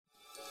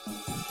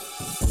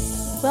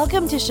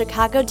Welcome to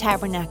Chicago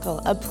Tabernacle,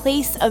 a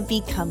place of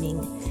becoming.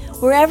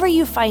 Wherever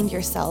you find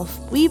yourself,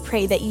 we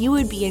pray that you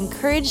would be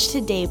encouraged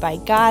today by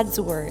God's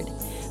Word.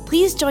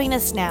 Please join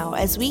us now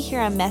as we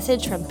hear a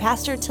message from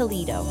Pastor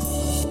Toledo.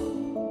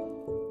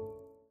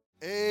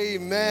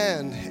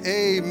 Amen.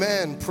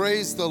 Amen.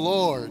 Praise the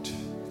Lord.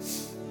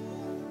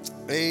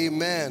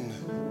 Amen.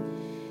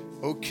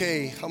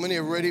 Okay, how many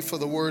are ready for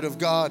the Word of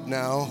God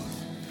now?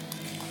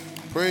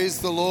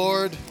 Praise the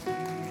Lord.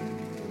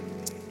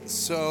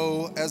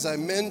 So, as I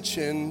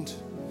mentioned,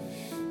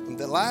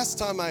 the last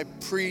time I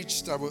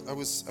preached, I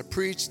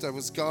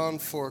was gone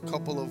for a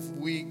couple of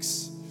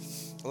weeks.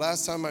 The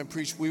last time I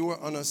preached, we were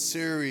on a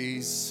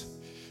series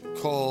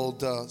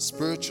called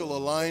Spiritual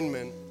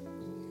Alignment.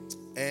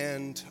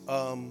 And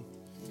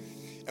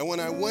when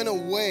I went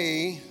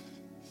away,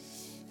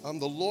 the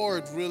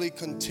Lord really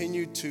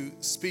continued to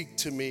speak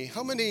to me.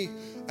 How many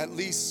at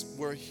least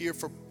were here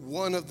for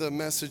one of the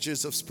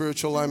messages of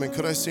spiritual alignment?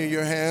 Could I see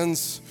your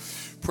hands?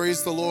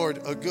 Praise the Lord.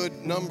 A good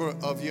number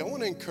of you. I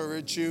want to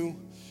encourage you,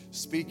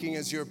 speaking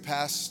as your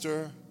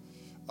pastor,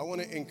 I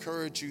want to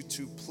encourage you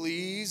to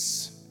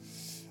please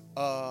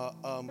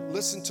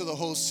listen to the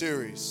whole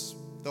series.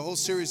 The whole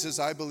series is,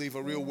 I believe,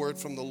 a real word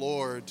from the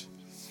Lord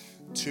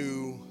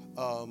to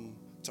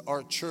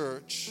our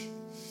church.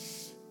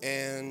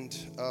 And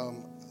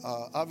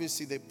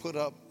obviously they put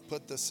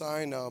the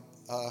sign up,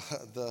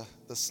 the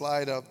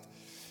slide up,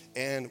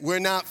 and we're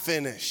not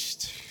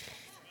finished.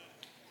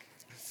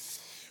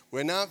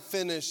 We're not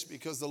finished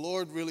because the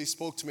Lord really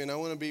spoke to me, and I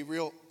want to be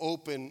real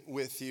open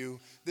with you.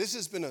 This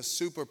has been a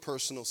super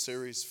personal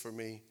series for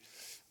me.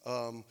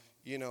 I'm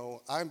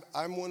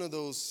one of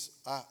those.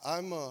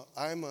 I'm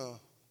a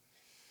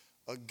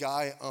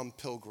guy on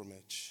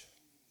pilgrimage.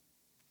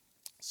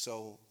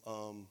 So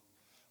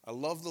I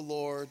love the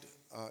Lord.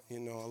 I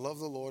love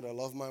the Lord. I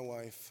love my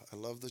wife. I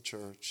love the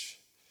church.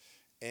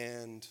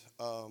 And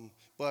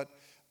but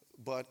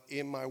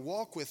in my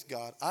walk with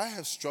God, I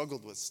have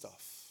struggled with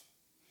stuff.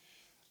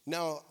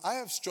 Now, I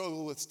have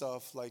struggled with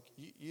stuff like,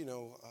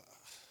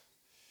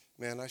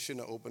 man, I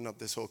shouldn't have opened up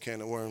this whole can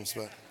of worms,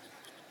 but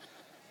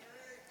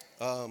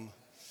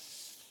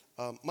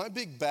my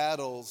big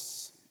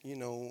battles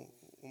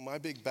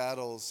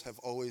have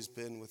always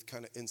been with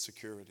kind of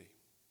insecurity.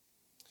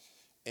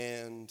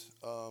 And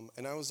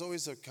I was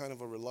always a kind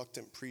of a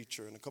reluctant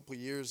preacher. And a couple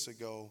of years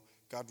ago,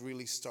 God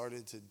really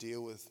started to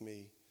deal with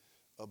me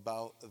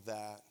about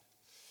that.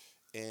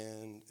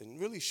 And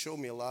really showed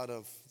me a lot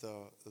of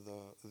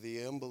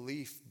the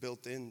unbelief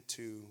built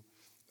into,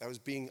 I was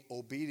being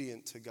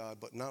obedient to God,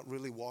 but not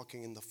really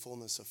walking in the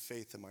fullness of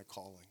faith in my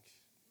calling.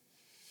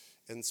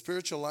 And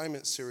Spiritual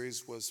Alignment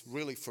series was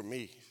really for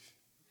me.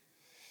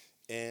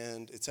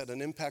 And it's had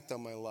an impact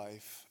on my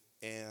life.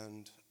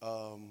 And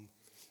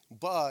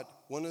but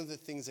one of the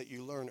things that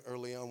you learn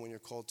early on when you're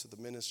called to the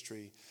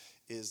ministry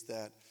is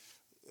that,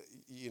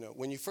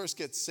 when you first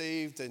get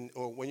saved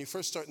or when you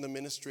first start in the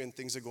ministry and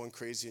things are going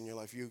crazy in your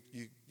life, you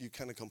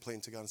kind of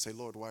complain to God and say,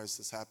 Lord, why is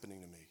this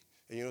happening to me?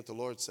 And you know what the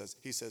Lord says?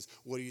 He says,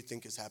 what do you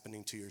think is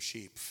happening to your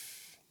sheep?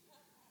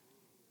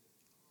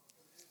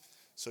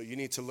 So you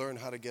need to learn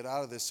how to get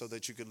out of this so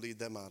that you could lead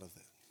them out of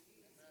it.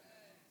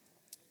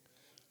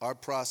 Our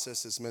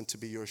process is meant to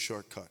be your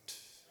shortcut.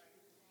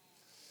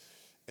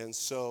 And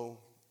so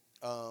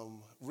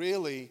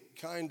really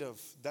kind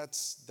of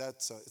that's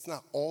it's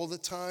not all the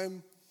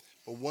time.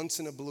 But once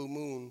in a blue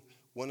moon,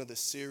 one of the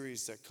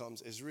series that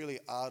comes is really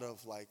out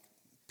of like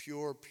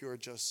pure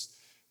just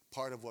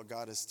part of what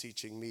God is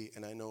teaching me,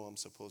 and I know I'm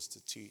supposed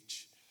to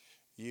teach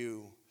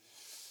you.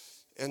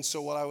 And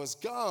so while I was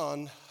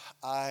gone,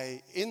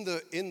 in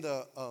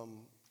the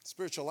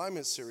Spiritual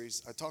Alignment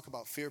series, I talk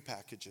about fear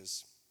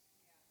packages.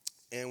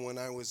 And when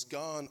I was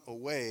gone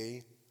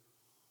away,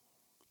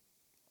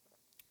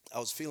 I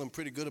was feeling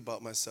pretty good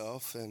about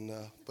myself,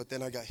 but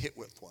then I got hit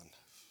with one.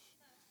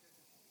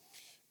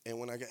 And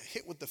when I got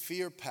hit with the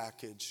fear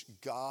package,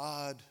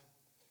 God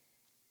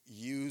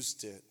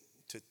used it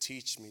to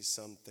teach me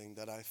something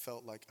that I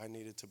felt like I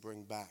needed to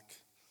bring back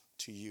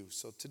to you.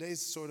 So today's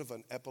sort of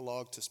an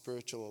epilogue to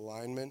spiritual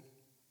alignment.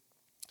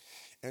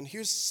 And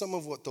here's some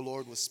of what the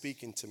Lord was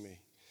speaking to me.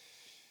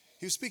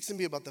 He was speaking to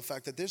me about the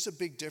fact that there's a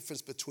big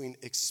difference between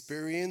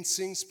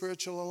experiencing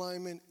spiritual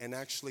alignment and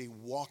actually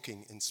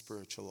walking in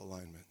spiritual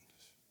alignment.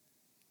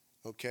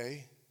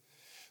 Okay?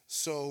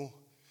 So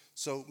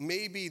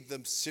maybe the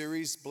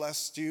series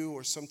blessed you,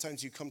 or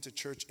sometimes you come to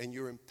church and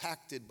you're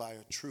impacted by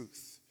a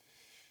truth.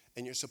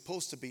 And you're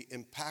supposed to be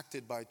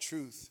impacted by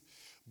truth.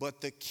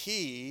 But the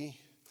key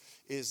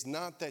is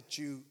not that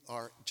you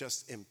are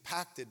just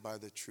impacted by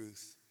the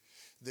truth.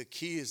 The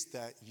key is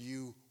that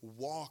you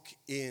walk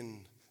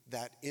in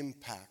that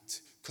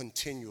impact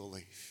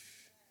continually.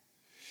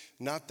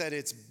 Not that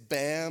it's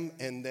bam,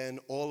 and then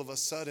all of a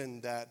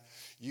sudden that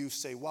you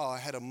say, wow, I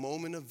had a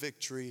moment of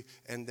victory,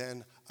 and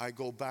then I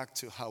go back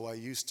to how I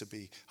used to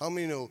be. How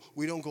many know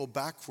we don't go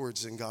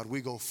backwards in God,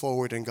 we go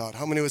forward in God?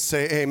 How many would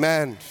say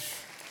amen?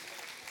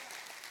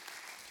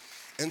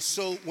 And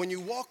so when you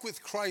walk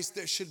with Christ,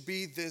 there should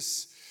be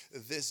this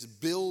this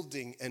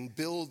building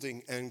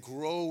and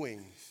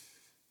growing.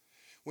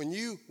 When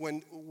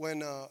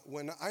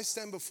I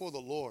stand before the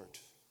Lord,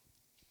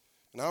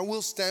 and I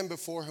will stand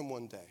before him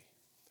one day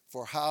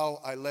for how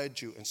I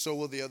led you, and so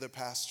will the other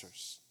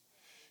pastors.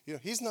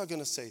 He's not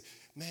going to say,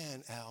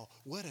 man, Al,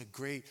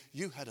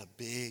 you had a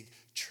big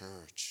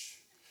church.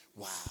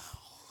 Wow.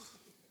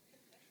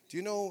 Do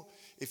you know,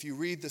 if you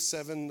read the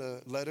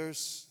 7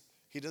 letters,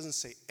 he doesn't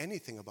say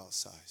anything about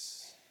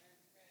size.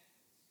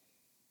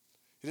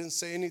 He didn't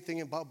say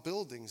anything about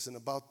buildings and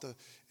about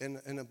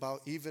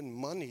about even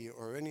money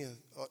or any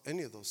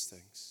of those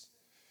things.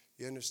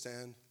 You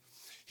understand?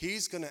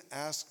 He's going to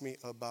ask me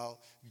about,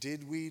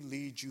 did we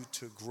lead you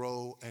to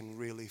grow and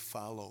really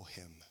follow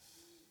him?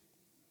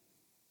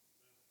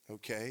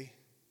 Okay?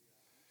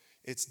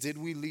 It's, did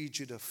we lead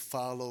you to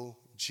follow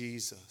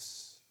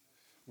Jesus?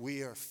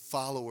 We are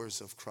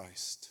followers of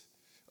Christ.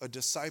 A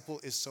disciple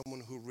is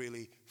someone who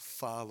really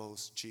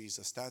follows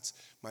Jesus. That's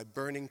my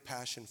burning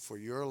passion for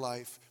your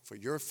life, for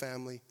your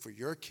family, for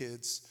your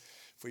kids,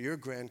 for your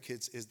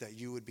grandkids, is that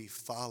you would be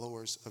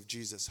followers of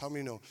Jesus. How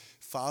many know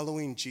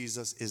following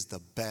Jesus is the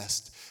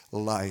best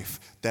life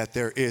that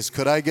there is?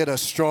 Could I get a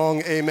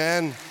strong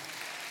amen?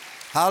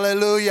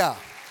 Hallelujah.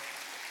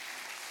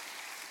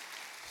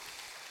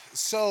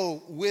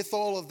 So with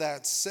all of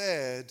that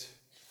said,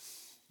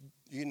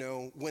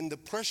 when the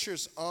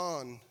pressure's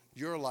on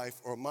your life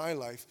or my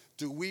life,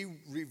 do we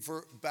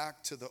revert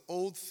back to the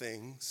old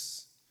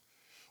things,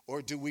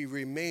 or do we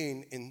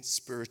remain in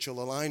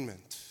spiritual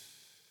alignment?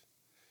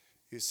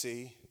 You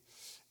see?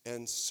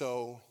 And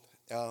so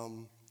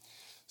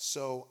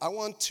I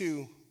want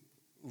to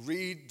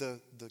read the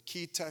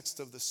key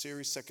text of the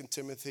series, 2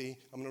 Timothy.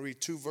 I'm going to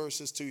read 2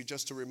 verses to you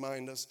just to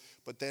remind us,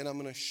 but then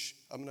I'm going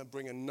to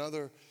bring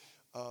another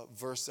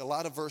verse, a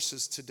lot of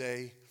verses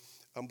today,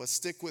 but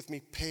stick with me,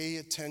 pay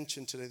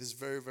attention today. This is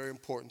very, very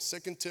important.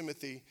 2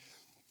 Timothy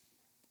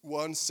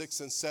 1, 6,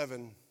 and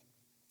 7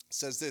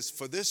 says this: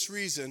 for this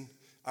reason,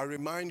 I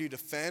remind you to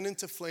fan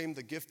into flame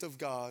the gift of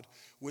God,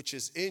 which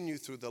is in you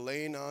through the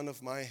laying on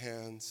of my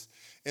hands.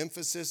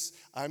 Emphasis,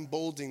 I'm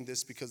bolding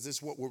this because this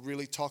is what we're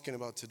really talking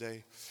about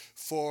today.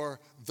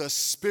 For the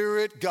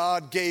Spirit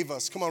God gave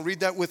us. Come on, read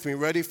that with me.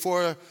 Ready?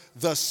 For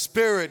the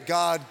Spirit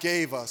God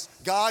gave us.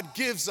 God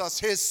gives us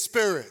his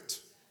Spirit.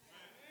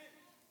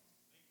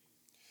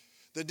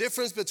 The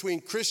difference between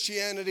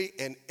Christianity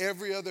and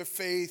every other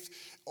faith,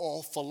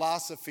 all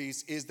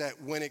philosophies, is that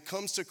when it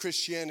comes to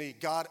Christianity,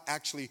 God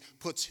actually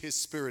puts his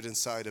Spirit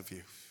inside of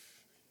you.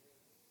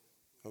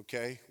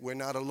 Okay? We're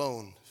not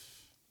alone.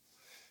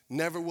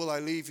 Never will I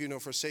leave you nor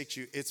forsake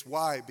you. It's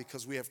why?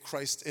 Because we have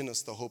Christ in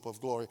us, the hope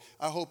of glory.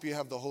 I hope you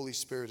have the Holy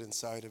Spirit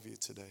inside of you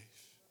today.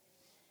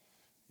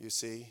 You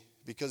see?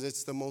 Because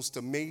it's the most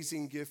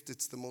amazing gift.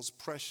 It's the most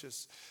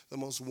precious. The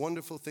most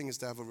wonderful thing is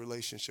to have a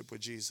relationship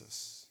with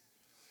Jesus.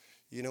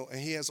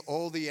 And he has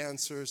all the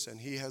answers, and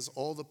he has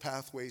all the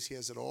pathways. He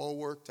has it all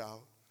worked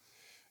out,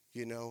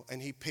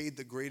 and he paid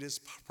the greatest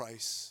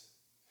price.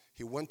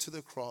 He went to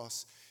the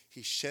cross.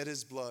 He shed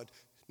his blood,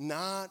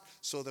 not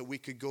so that we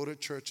could go to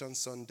church on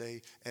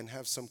Sunday and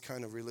have some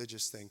kind of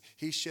religious thing.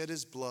 He shed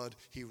his blood.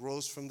 He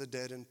rose from the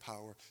dead in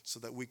power so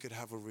that we could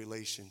have a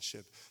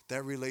relationship.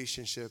 That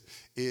relationship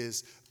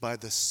is by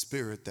the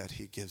Spirit that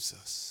he gives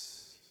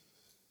us.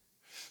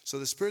 So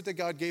the Spirit that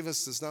God gave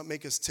us does not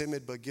make us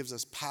timid, but gives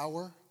us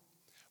power,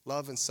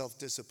 love, and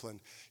self-discipline.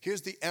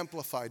 Here's the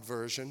Amplified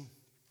Version.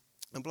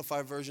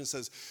 Amplified Version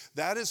says,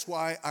 that is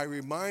why I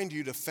remind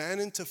you to fan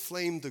into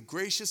flame the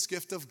gracious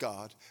gift of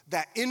God,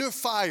 that inner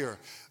fire,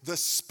 the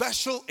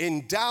special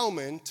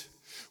endowment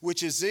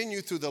which is in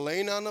you through the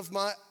laying on of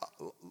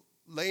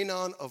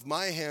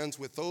my hands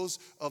with those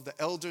of the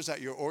elders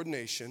at your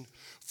ordination.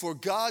 For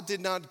God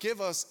did not give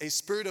us a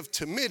spirit of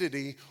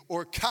timidity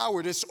or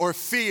cowardice or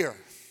fear.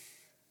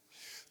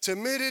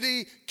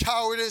 Timidity,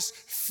 cowardice,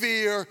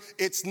 fear,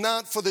 it's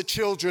not for the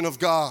children of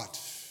God.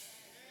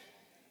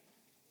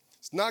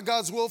 It's not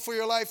God's will for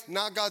your life,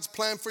 not God's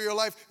plan for your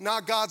life,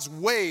 not God's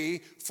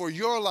way for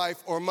your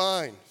life or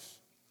mine.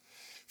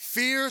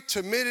 Fear,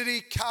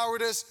 timidity,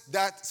 cowardice,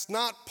 that's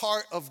not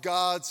part of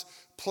God's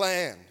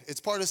plan.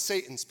 It's part of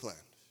Satan's plan.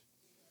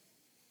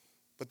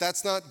 But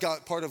that's not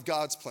part of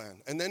God's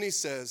plan. And then he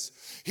says,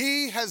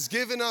 he has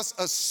given us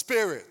a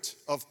spirit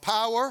of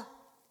power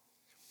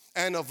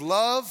and of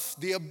love,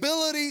 the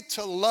ability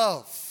to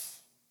love.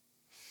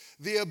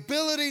 The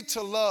ability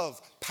to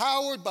love,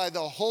 powered by the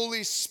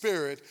Holy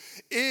Spirit,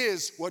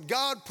 is what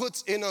God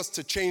puts in us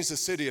to change the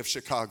city of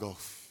Chicago.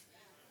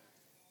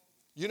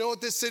 You know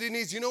what this city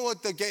needs? You know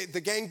what the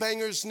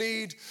gangbangers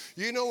need?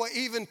 You know what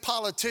even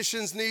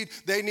politicians need?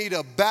 They need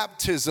a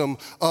baptism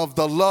of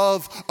the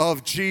love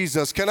of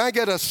Jesus. Can I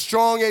get a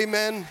strong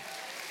amen?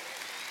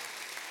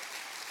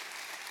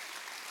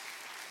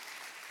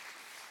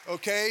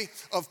 Okay,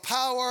 of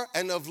power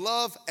and of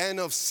love and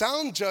of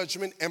sound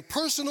judgment and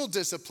personal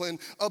discipline,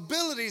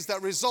 abilities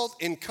that result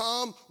in a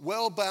calm,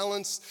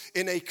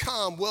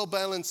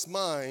 well-balanced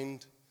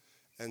mind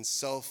and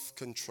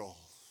self-control.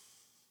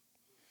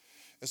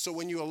 And so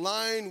when you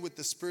align with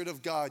the Spirit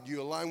of God,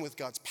 you align with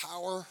God's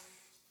power,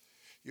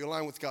 you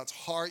align with God's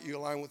heart, you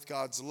align with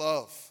God's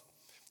love.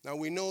 Now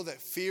we know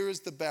that fear is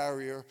the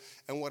barrier,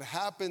 and what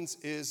happens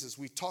is, as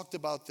we talked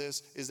about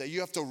this, is that you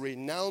have to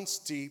renounce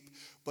deep,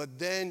 but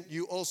then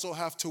you also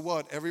have to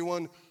what?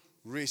 Everyone,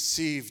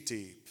 receive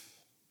deep.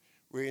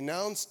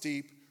 Renounce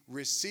deep,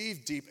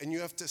 receive deep, and you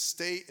have to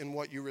stay in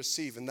what you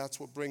receive, and that's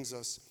what brings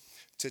us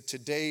to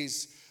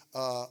today's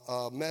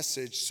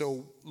message.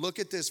 So look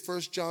at this,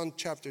 1 John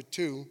chapter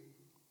 2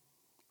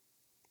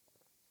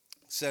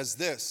 says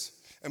this.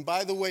 And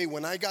by the way,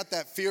 when I got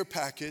that fear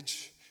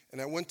package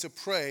and I went to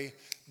pray,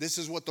 this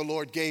is what the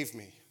Lord gave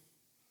me.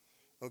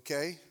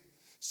 Okay?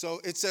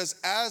 So it says,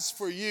 as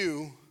for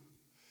you,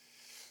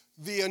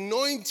 the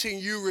anointing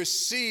you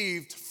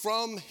received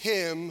from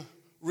him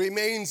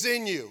remains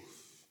in you.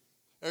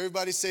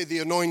 Everybody say the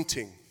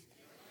anointing.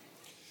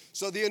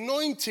 So the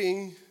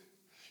anointing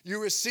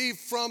you receive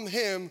from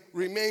him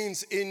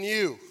remains in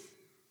you.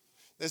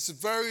 This is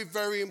very,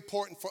 very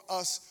important for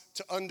us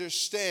to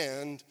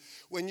understand.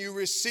 When you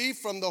receive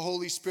from the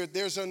Holy Spirit,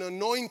 there's an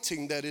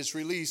anointing that is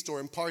released or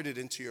imparted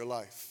into your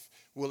life.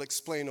 We'll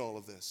explain all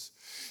of this.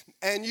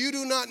 And you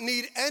do not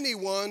need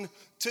anyone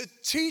to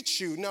teach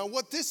you. Now,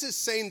 what this is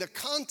saying, the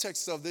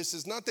context of this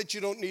is not that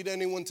you don't need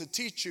anyone to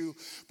teach you,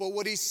 but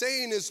what he's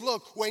saying is,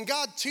 look, when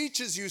God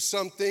teaches you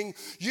something,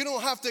 you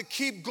don't have to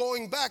keep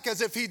going back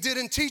as if he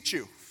didn't teach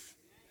you.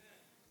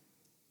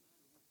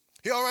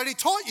 He already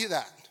taught you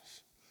that.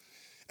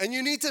 And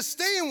you need to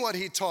stay in what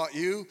he taught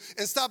you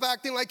and stop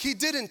acting like he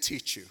didn't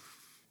teach you.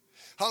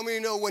 How many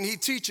know when he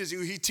teaches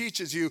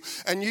you,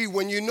 and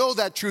when you know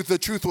that truth, the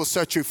truth will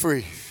set you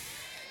free.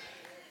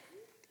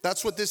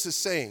 That's what this is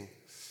saying.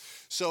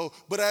 So,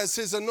 but as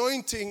his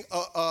anointing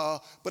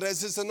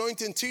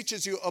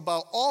teaches you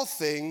about all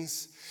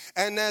things,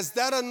 and as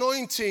that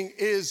anointing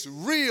is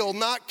real,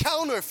 not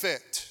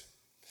counterfeit,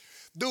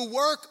 the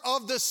work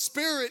of the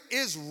Spirit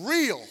is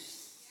real.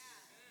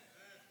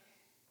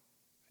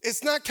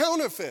 It's not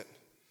counterfeit.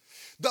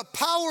 The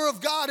power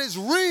of God is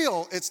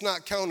real. It's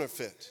not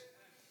counterfeit.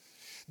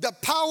 The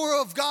power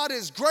of God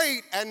is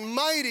great and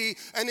mighty,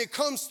 and it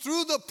comes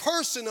through the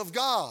person of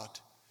God.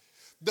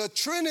 The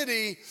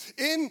Trinity,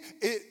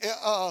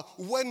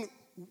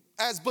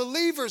 as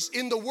believers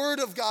in the Word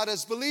of God,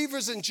 as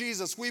believers in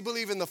Jesus, we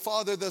believe in the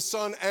Father, the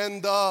Son,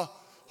 and the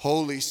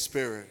Holy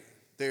Spirit.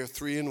 They are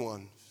three in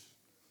one.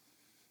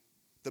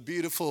 The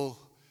beautiful,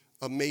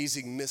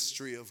 amazing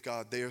mystery of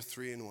God, they are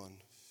three in one.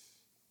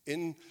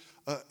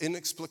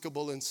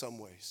 Inexplicable in some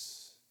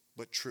ways,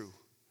 but true.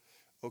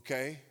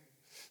 Okay?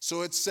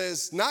 So it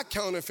says, not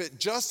counterfeit,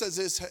 just as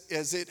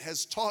it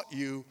has taught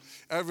you.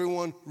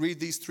 Everyone read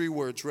these three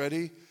words.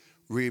 Ready?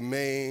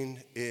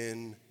 Remain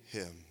in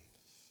him.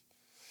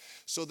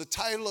 So the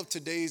title of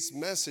today's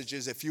message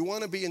is, if you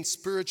want to be in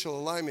spiritual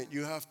alignment,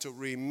 you have to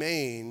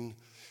remain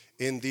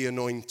in the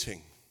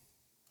anointing.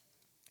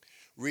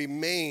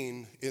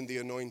 Remain in the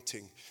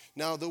anointing.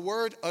 Now, the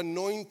word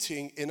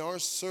anointing in our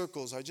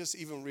circles, I just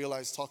even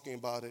realized talking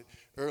about it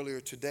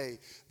earlier today,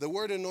 the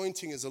word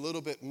anointing is a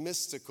little bit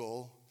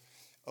mystical,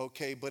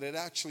 okay, but it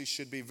actually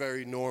should be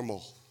very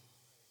normal.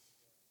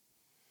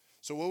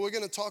 So what we're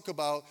going to talk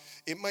about,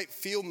 it might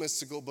feel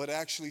mystical, but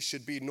actually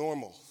should be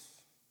normal.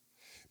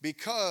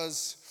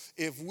 Because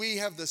if we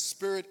have the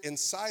Spirit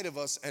inside of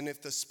us, and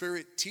if the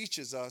Spirit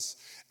teaches us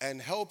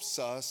and helps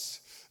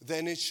us,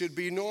 then it should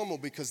be normal,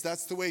 because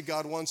that's the way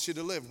God wants you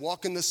to live.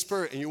 Walk in the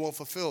Spirit and you won't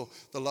fulfill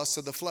the lusts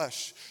of the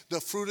flesh. The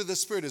fruit of the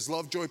Spirit is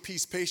love, joy,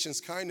 peace, patience,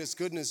 kindness,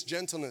 goodness,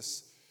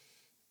 gentleness,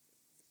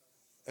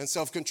 and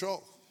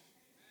self-control.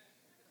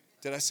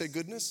 Did I say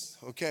goodness?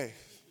 Okay.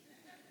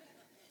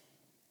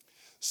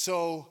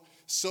 So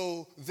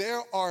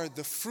there are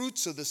the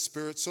fruits of the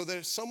Spirit, so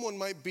that someone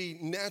might be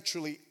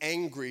naturally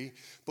angry,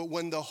 but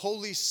when the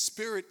Holy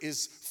Spirit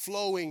is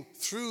flowing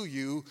through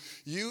you,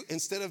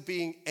 instead of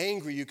being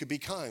angry, you could be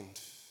kind.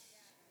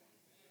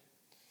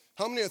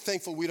 How many are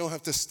thankful we don't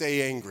have to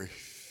stay angry?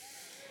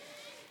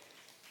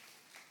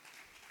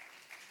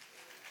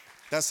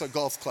 That's a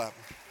golf clap.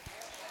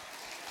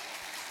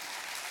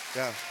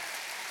 Yeah.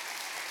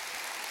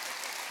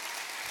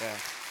 Yeah.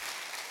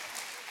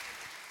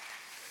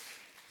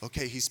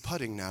 Okay, he's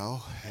putting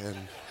now, and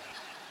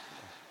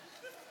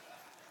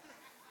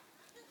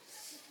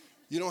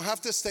you don't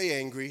have to stay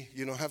angry.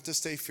 You don't have to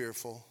stay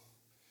fearful.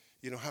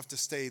 You don't have to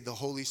stay. The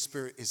Holy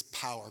Spirit is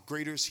power.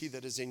 Greater is he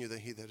that is in you than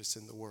he that is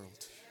in the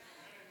world.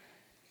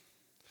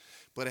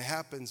 But it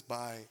happens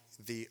by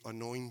the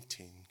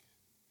anointing,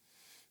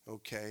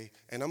 okay?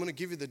 And I'm going to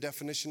give you the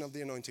definition of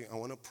the anointing. I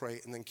want to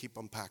pray and then keep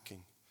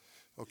unpacking.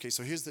 Okay,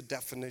 so here's the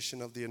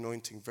definition of the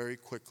anointing very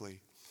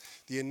quickly.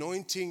 The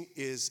anointing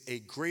is a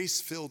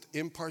grace-filled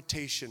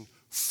impartation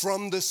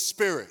from the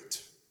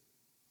Spirit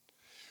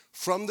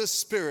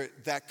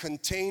that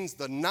contains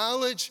the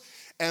knowledge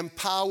and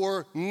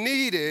power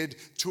needed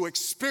to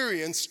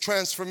experience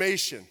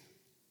transformation.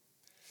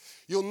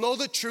 You'll know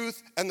the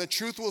truth, and the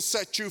truth will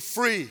set you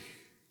free.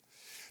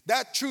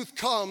 That truth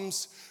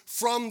comes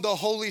from the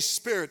Holy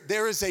Spirit.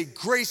 There is a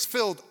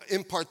grace-filled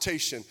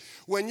impartation.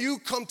 when you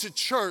come to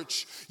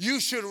church,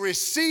 you should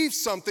receive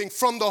something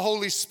from the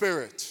Holy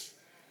Spirit.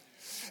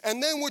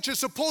 And then what you're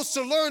supposed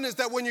to learn is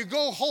that when you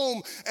go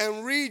home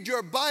and read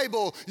your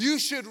Bible, you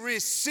should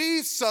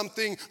receive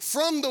something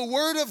from the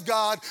Word of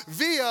God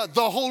via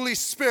the Holy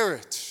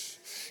Spirit.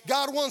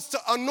 God wants to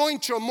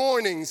anoint your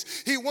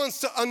mornings. He wants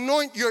to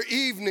anoint your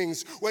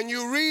evenings. When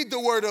you read the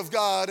Word of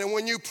God and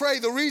when you pray,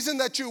 the reason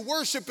that you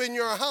worship in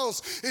your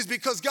house is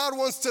because God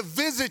wants to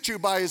visit you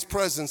by His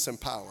presence and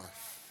power.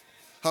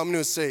 How many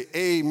will say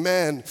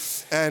amen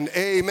and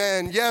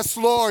amen? Yes,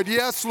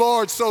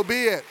 Lord, so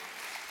be it.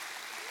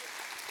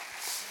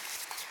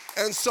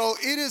 And so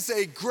it is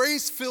a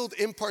grace-filled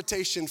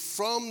impartation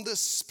from the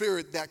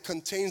Spirit that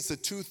contains the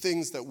two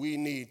things that we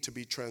need to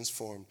be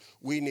transformed.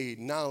 We need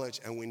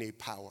knowledge and we need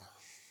power.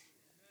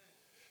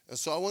 And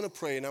so I want to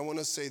pray and I want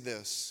to say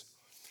this.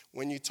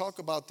 When you talk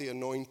about the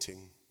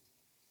anointing,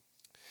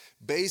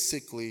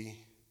 basically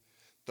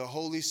the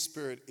Holy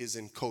Spirit is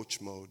in coach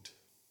mode.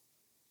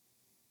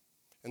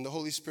 And the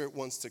Holy Spirit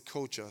wants to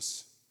coach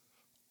us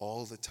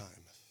all the time.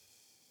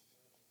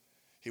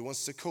 He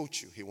wants to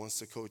coach you. He wants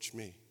to coach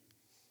me.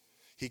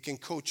 He can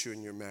coach you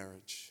in your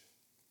marriage.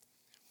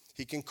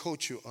 He can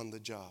coach you on the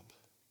job.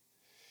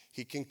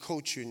 He can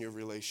coach you in your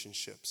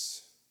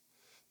relationships.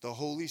 The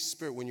Holy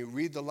Spirit, when you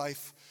read the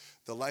life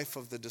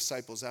of the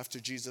disciples after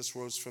Jesus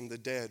rose from the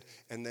dead,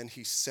 and then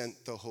He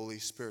sent the Holy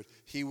Spirit.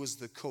 He was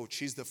the coach.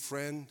 He's the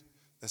friend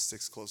that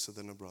sticks closer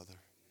than a brother.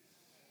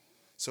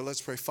 So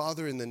let's pray.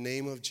 Father, in the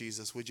name of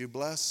Jesus, would you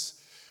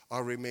bless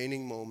our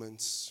remaining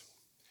moments?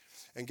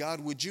 And God,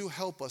 would you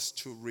help us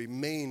to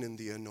remain in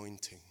the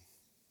anointing?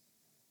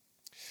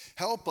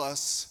 Help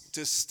us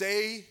to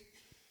stay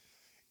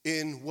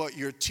in what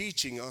you're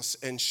teaching us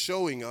and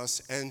showing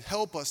us, and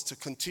help us to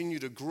continue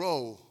to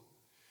grow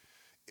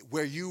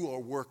where you are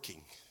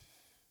working.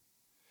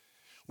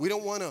 We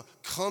don't want to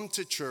come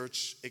to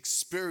church,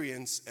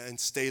 experience, and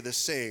stay the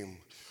same.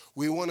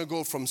 We want to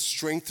go from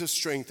strength to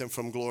strength and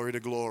from glory to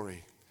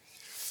glory.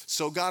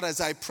 So God, as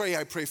I pray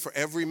for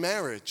every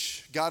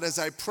marriage. God, as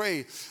I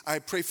pray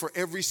for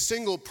every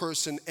single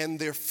person and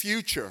their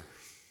future.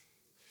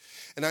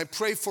 And I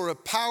pray for a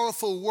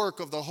powerful work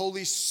of the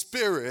Holy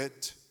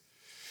Spirit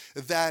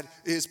that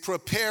is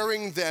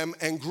preparing them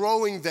and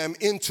growing them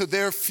into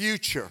their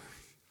future.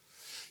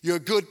 Your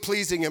good,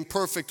 pleasing, and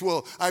perfect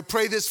will. I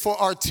pray this for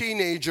our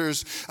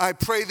teenagers. I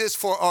pray this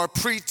for our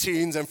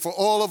preteens and for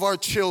all of our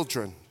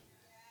children.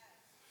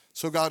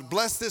 So God,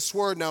 bless this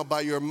word now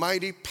by your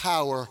mighty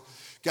power.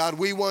 God,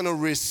 we want to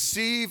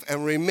receive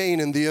and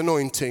remain in the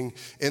anointing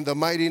in the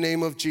mighty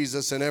name of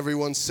Jesus. And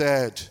everyone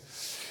said,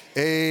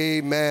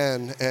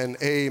 amen and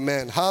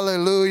amen.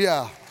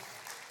 Hallelujah.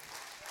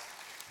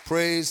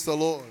 Praise the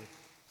Lord.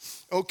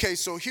 Okay,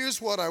 so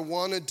here's what I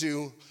want to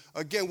do.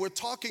 Again, we're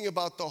talking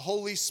about the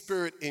Holy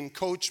Spirit in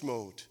coach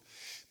mode.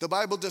 The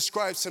Bible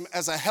describes him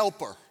as a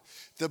helper.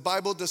 The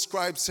Bible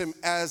describes him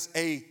as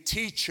a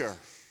teacher.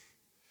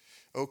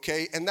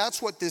 Okay, and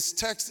that's what this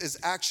text is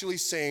actually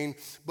saying.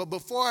 But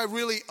before I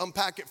really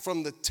unpack it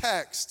from the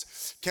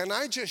text, can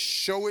I just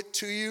show it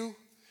to you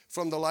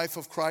from the life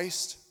of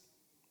Christ?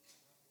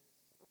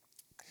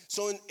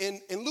 So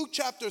in Luke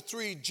chapter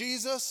 3,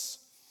 Jesus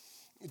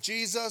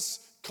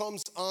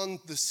comes on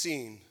the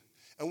scene.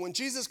 And when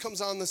Jesus comes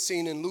on the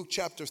scene in Luke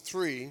chapter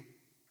 3,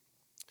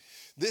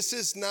 this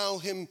is now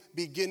him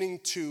beginning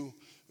to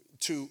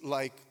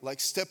like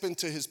step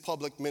into his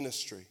public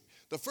ministry.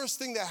 The first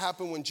thing that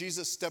happened when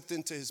Jesus stepped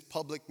into his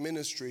public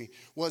ministry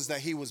was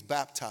that he was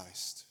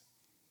baptized.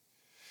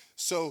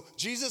 So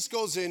Jesus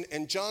goes in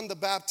and John the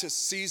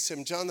Baptist sees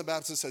him. John the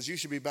Baptist says, you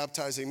should be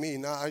baptizing me.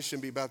 No, I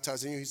shouldn't be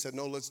baptizing you. He said,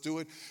 no, let's do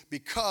it.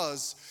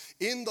 Because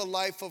in the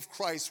life of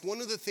Christ,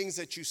 one of the things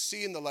that you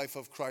see in the life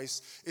of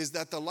Christ is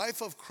that the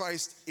life of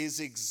Christ is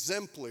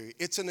exemplary.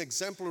 It's an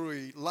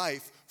exemplary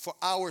life for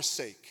our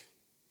sake.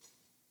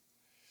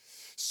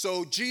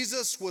 So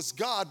Jesus was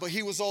God, but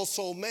he was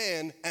also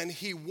man, and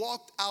he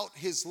walked out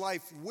his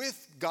life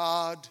with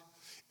God,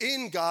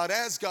 in God,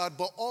 as God,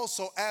 but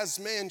also as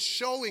man,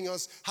 showing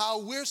us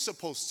how we're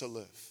supposed to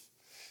live.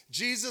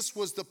 Jesus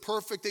was the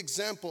perfect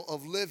example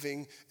of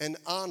living and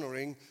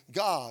honoring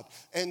God.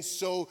 And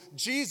so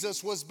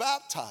Jesus was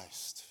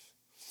baptized.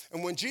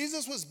 And when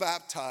Jesus was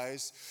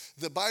baptized,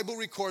 the Bible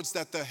records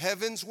that the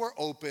heavens were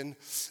open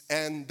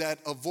and that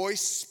a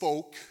voice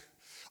spoke.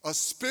 The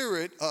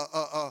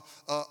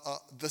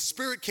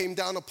Spirit came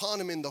down upon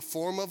him in the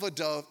form of a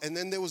dove, and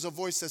then there was a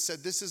voice that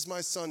said, this is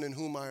my Son in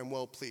whom I am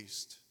well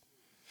pleased.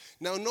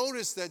 Now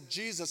notice that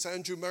Jesus,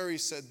 Andrew Murray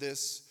said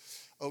this,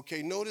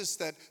 okay, notice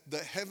that the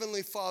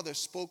Heavenly Father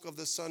spoke of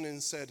the Son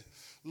and said,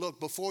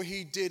 look, before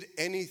he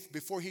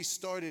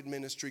started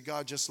ministry,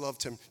 God just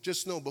loved him.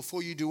 Just know,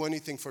 before you do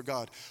anything for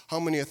God,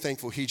 how many are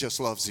thankful he just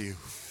loves you?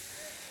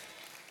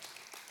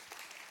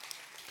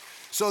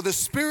 So the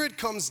Spirit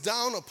comes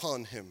down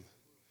upon him.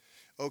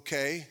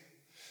 Okay,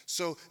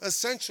 so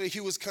essentially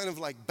he was kind of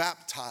like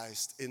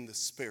baptized in the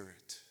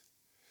Spirit.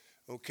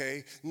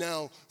 Okay?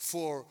 Now,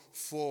 for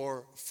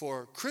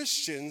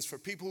Christians, for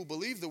people who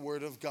believe the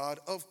Word of God,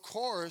 of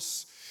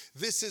course,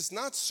 this is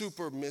not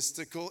super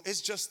mystical.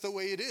 It's just the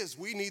way it is.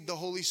 We need the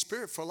Holy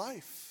Spirit for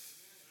life.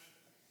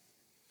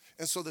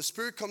 And so the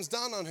Spirit comes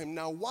down on him.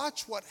 Now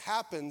watch what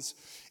happens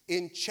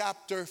in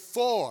chapter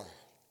 4.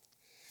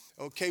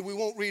 Okay, we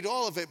won't read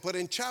all of it, but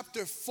in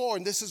chapter 4,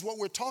 and this is what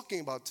we're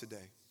talking about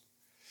today.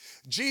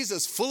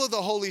 Jesus, full of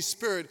the Holy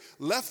Spirit,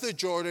 left the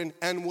Jordan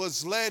and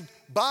was led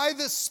by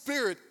the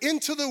Spirit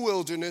into the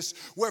wilderness,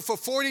 where for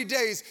 40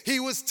 days he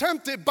was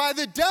tempted by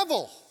the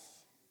devil.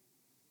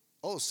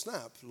 Oh,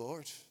 snap,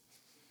 Lord.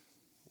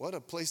 What a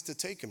place to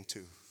take him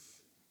to.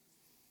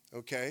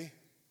 Okay?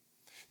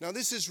 Now,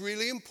 this is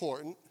really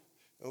important,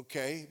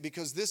 okay,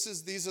 because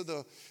these are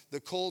the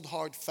cold,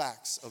 hard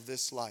facts of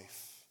this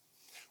life.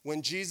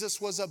 When Jesus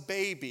was a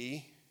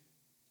baby,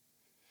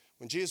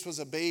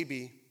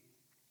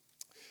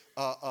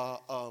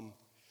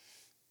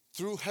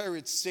 through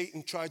Herod,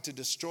 Satan tried to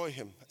destroy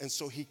him, and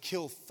so he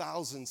killed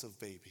thousands of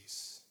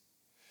babies.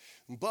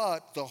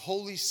 But the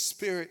Holy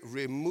Spirit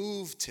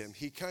removed him.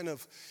 He kind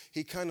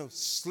of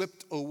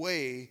slipped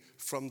away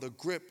from the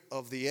grip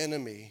of the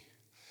enemy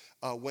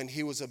when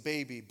he was a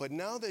baby. But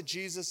now that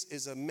Jesus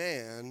is a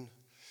man,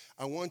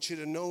 I want you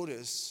to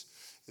notice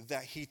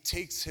that he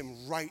takes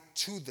him right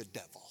to the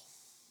devil.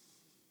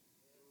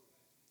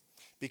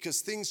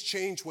 Because things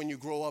change when you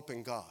grow up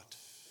in God.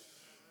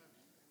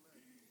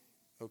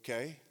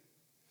 Okay?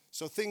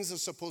 So things are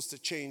supposed to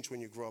change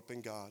when you grow up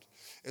in God.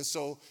 And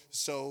so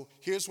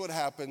here's what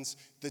happens.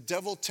 The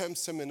devil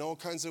tempts him in all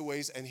kinds of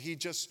ways, and he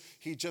just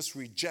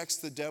rejects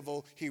the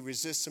devil. He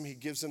resists him. He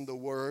gives him the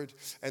word.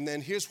 And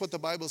then here's what the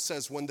Bible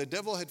says. When the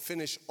devil had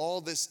finished all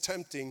this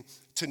tempting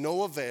to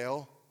no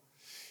avail,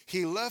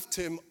 he left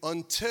him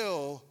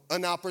until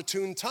an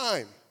opportune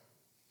time.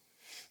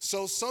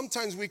 So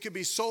sometimes we could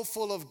be so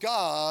full of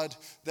God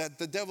that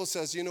the devil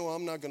says, you know,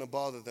 I'm not going to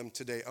bother them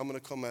today. I'm going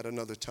to come at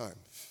another time.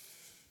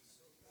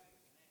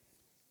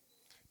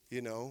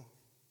 You know,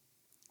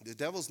 the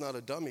devil's not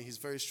a dummy. He's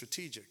very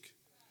strategic.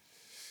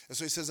 And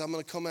so he says, I'm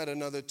going to come at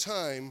another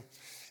time.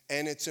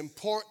 And it's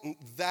important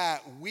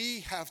that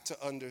we have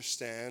to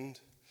understand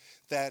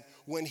that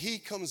when he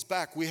comes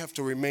back, we have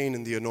to remain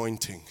in the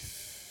anointing.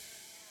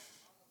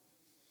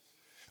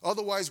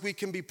 Otherwise, we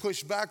can be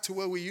pushed back to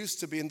where we used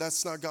to be, and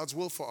that's not God's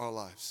will for our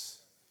lives.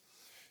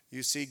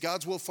 You see,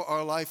 God's will for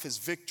our life is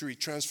victory,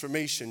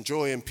 transformation,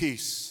 joy, and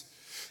peace.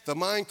 The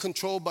mind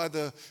controlled by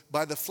the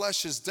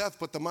flesh is death,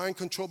 but the mind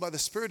controlled by the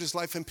Spirit is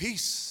life and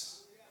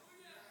peace.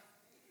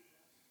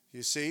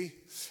 You see?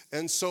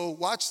 And so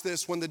watch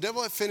this. When the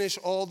devil had finished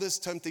all this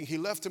tempting, he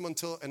left him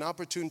until an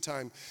opportune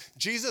time.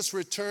 Jesus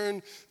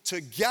returned to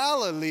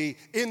Galilee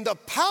in the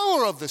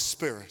power of the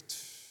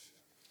Spirit.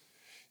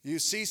 You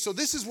see, so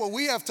this is what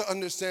we have to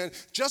understand.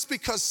 Just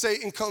because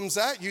Satan comes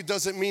at you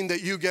doesn't mean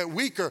that you get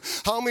weaker.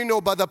 How many know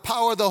by the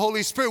power of the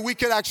Holy Spirit we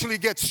can actually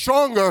get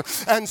stronger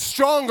and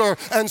stronger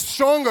and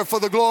stronger for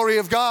the glory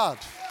of God?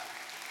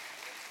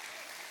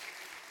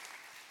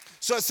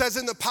 So it says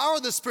in the power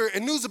of the Spirit,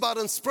 and news about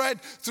him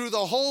spread through the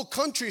whole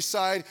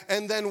countryside.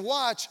 And then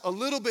watch a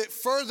little bit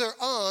further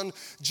on,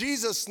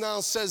 Jesus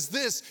now says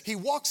this. He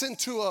walks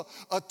into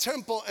a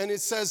temple and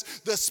it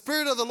says, the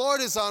Spirit of the Lord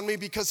is on me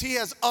because he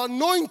has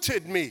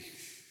anointed me.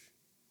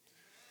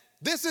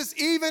 This is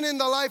even in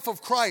the life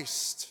of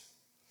Christ.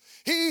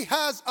 He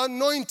has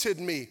anointed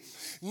me.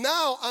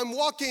 Now I'm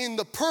walking in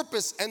the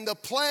purpose and the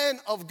plan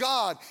of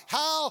God.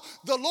 How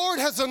the Lord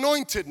has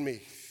anointed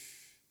me.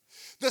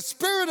 The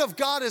Spirit of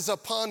God is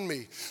upon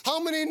me.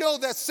 How many know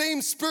that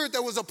same Spirit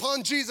that was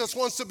upon Jesus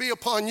wants to be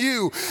upon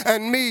you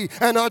and me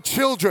and our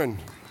children?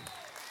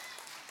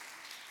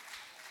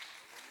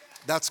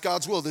 That's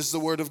God's will. This is the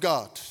word of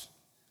God.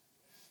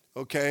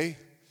 Okay?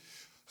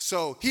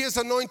 So he has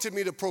anointed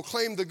me to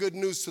proclaim the good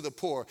news to the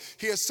poor.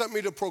 He has sent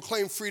me to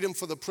proclaim freedom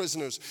for the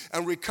prisoners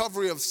and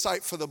recovery of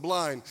sight for the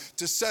blind,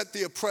 to set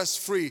the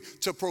oppressed free,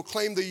 to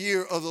proclaim the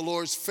year of the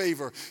Lord's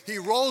favor. He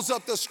rolls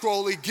up the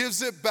scroll, he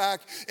gives it back,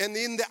 and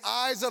in the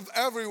eyes of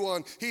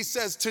everyone, he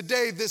says,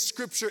 today this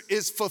scripture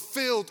is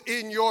fulfilled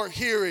in your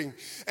hearing.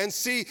 And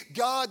see,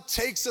 God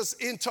takes us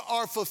into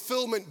our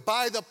fulfillment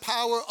by the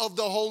power of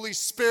the Holy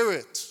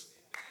Spirit.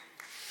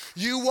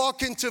 You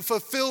walk into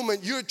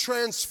fulfillment, you're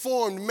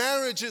transformed.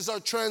 Marriages are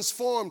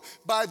transformed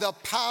by the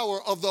power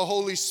of the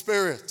Holy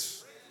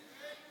Spirit.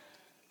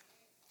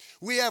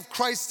 We have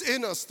Christ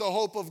in us, the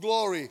hope of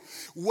glory.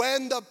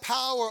 When the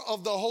power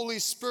of the Holy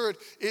Spirit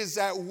is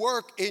at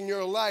work in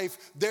your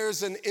life,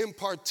 there's an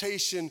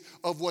impartation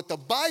of what the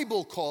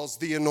Bible calls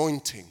the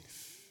anointing.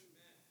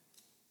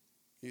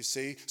 You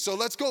see? So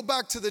let's go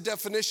back to the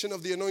definition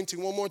of the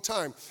anointing one more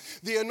time.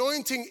 The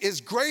anointing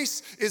is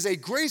grace, is a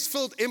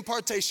grace-filled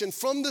impartation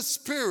from the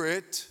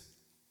Spirit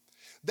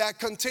that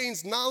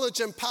contains knowledge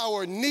and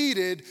power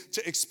needed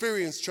to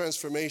experience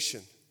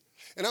transformation.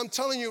 And I'm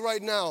telling you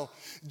right now,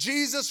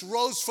 Jesus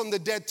rose from the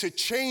dead to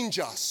change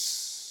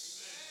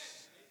us.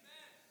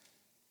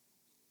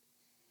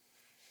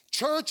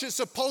 Church is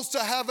supposed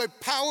to have a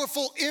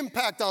powerful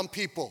impact on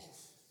people.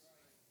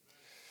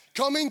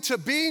 coming to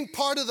being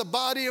part of the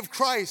body of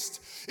Christ.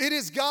 It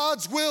is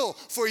God's will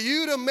for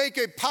you to make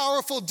a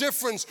powerful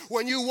difference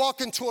when you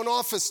walk into an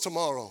office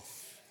tomorrow.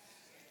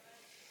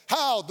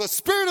 How? The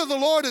Spirit of the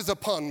Lord is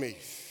upon me.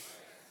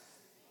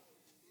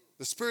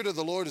 The Spirit of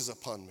the Lord is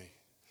upon me.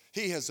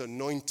 He has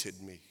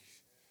anointed me.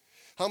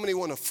 How many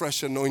want a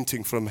fresh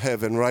anointing from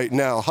heaven right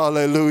now?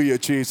 Hallelujah,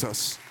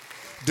 Jesus.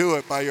 Do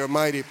it by your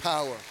mighty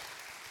power.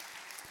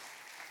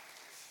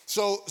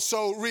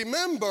 So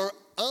remember,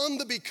 on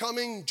the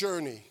becoming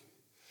journey,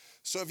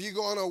 so if you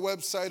go on our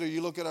website or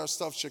you look at our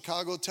stuff,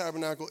 Chicago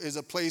Tabernacle is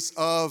a place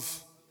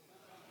of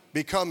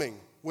becoming.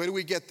 Where do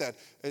we get that?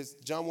 It's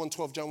John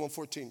 1:12, John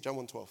 1:14, John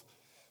 1:12.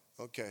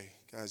 Okay,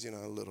 guys, a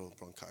little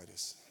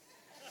bronchitis.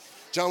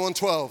 John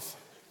 1:12.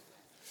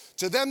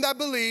 To them that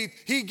believe,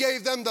 he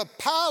gave them the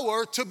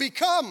power to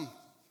become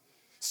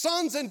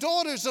sons and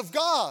daughters of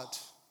God.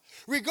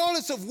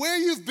 Regardless of where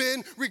you've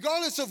been,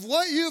 regardless of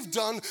what you've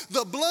done,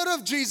 the blood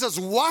of Jesus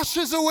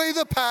washes away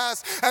the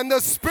past, and the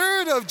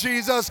Spirit of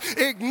Jesus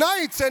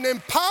ignites and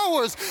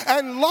empowers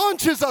and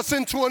launches us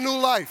into a new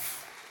life.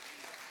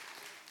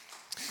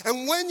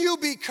 And when you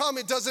become,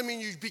 it doesn't mean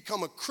you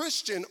become a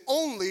Christian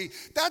only.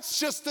 That's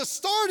just the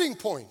starting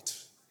point.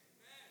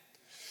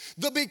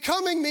 The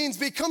becoming means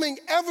becoming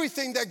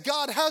everything that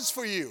God has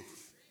for you.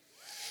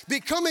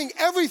 Becoming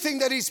everything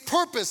that he's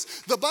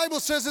purposed. The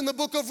Bible says in the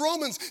book of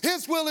Romans,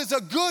 his will is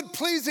a good,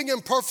 pleasing,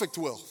 and perfect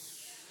will.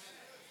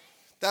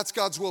 That's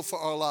God's will for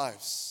our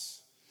lives.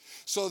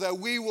 So that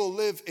we will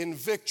live in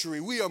victory.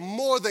 We are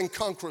more than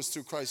conquerors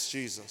through Christ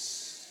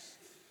Jesus.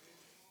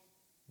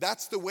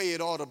 That's the way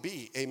it ought to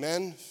be.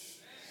 Amen?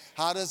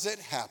 How does it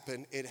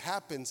happen? It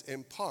happens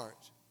in part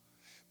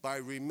by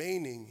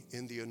remaining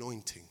in the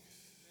anointing.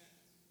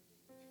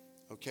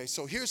 Okay,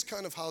 so here's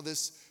kind of how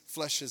this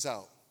fleshes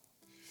out.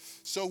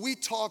 So we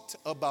talked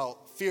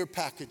about fear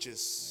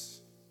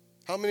packages.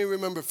 How many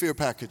remember fear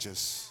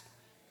packages?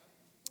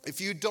 If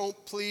you don't,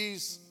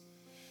 please,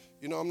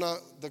 I'm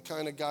not the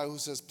kind of guy who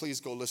says, please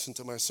go listen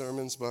to my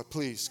sermons, but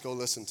please go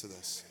listen to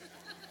this.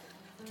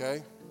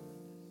 Okay?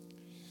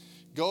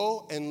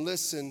 Go and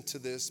listen to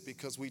this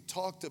because we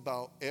talked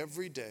about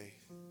every day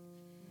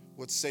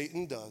what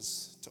Satan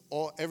does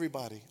to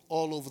everybody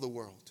all over the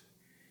world.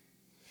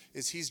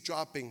 Is he's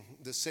dropping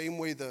the same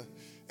way the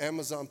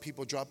Amazon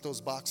people drop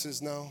those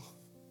boxes now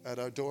at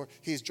our door.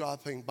 He's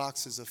dropping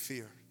boxes of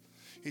fear.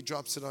 He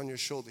drops it on your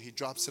shoulder. He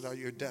drops it at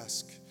your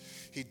desk.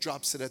 He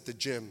drops it at the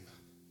gym.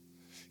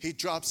 He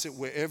drops it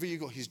wherever you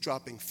go. He's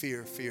dropping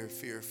fear, fear,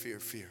 fear, fear,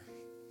 fear.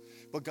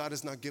 But God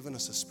has not given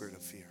us a spirit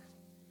of fear.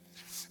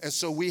 And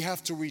so we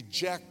have to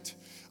reject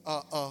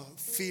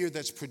fear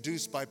that's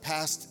produced by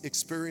past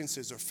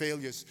experiences or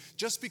failures.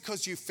 Just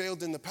because you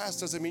failed in the past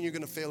doesn't mean you're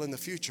going to fail in the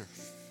future.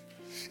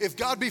 If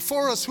God be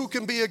for us, who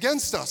can be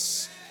against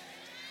us?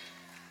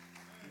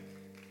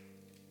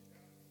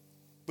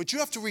 But you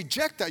have to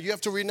reject that. You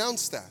have to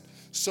renounce that.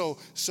 So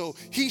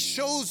he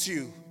shows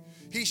you,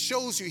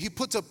 he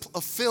puts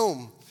a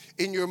film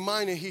in your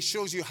mind and he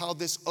shows you how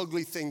this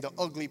ugly thing, the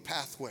ugly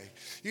pathway.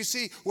 You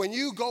see, when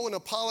you go and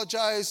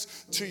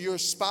apologize to your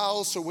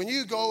spouse or when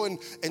you go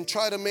and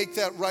try to make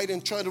that right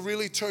and try to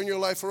really turn your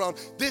life around,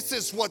 this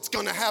is what's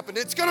going to happen.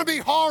 It's going to be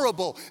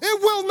horrible.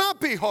 It will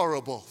not be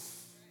horrible.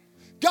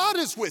 God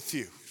is with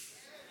you.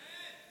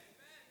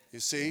 You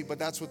see, but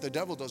that's what the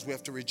devil does. We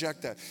have to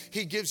reject that.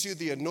 He gives you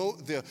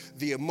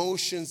the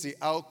emotions, the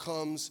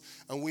outcomes,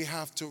 and we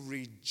have to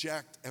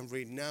reject and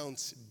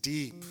renounce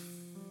deep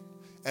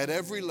at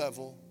every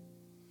level.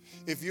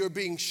 If you're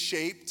being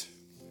shaped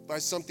by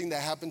something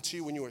that happened to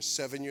you when you were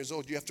 7 years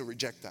old, you have to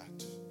reject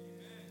that.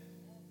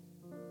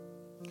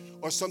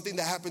 Or something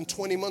that happened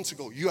 20 months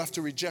ago, you have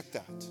to reject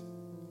that.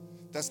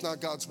 That's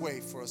not God's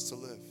way for us to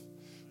live.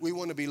 We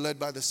want to be led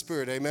by the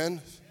Spirit,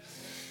 amen?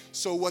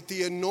 So what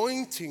the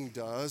anointing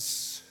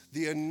does,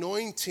 the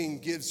anointing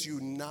gives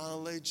you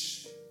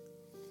knowledge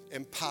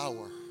and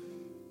power,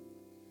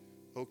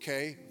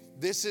 okay?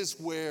 This is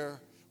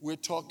where we're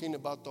talking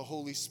about the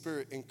Holy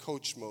Spirit in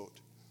coach mode.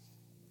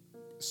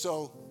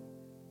 So,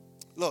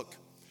 look,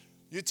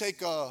 you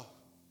take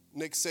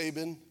Nick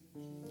Saban,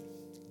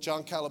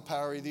 John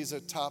Calipari, these are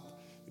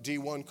top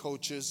D1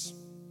 coaches.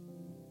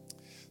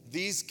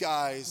 These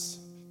guys,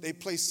 they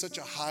place such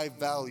a high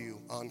value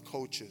on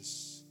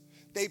coaches.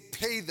 They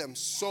pay them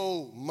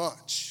so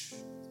much,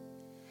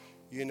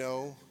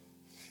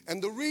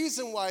 And the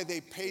reason why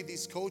they pay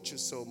these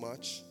coaches so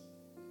much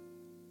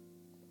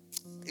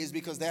is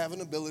because they have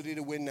an ability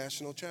to win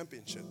national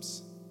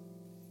championships,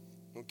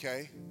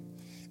 okay?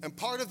 And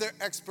part of their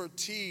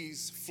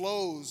expertise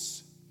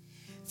flows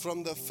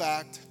from the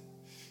fact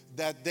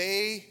that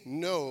they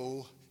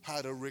know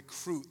how to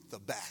recruit the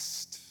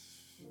best.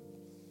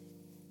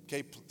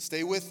 Okay,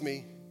 stay with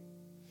me.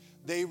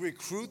 They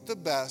recruit the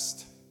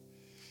best,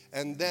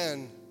 and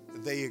then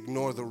they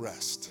ignore the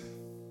rest.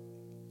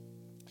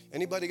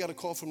 Anybody got a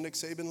call from Nick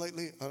Saban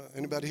lately?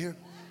 Anybody here?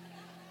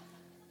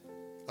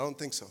 I don't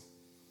think so.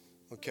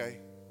 Okay.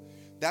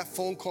 That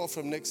phone call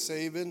from Nick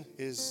Saban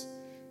is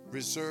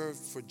reserved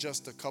for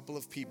just a couple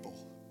of people.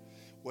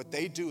 What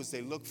they do is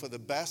they look for the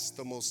best,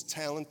 the most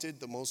talented,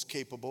 the most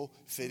capable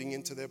fitting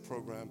into their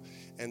program,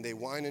 and they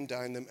wine and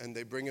dine them, and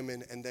they bring them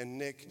in. And then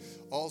Nick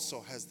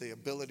also has the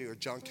ability, or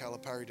John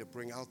Calipari, to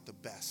bring out the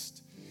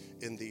best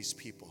in these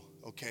people,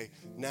 okay?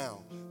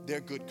 Now, they're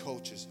good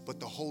coaches, but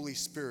the Holy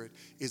Spirit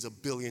is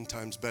 1,000,000,000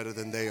 times better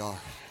than they are.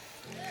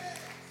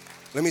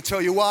 Let me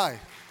tell you why.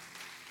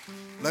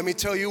 Let me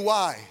tell you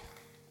why.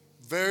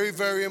 Very,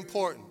 very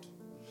important.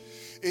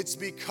 It's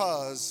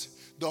because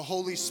the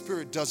Holy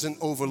Spirit doesn't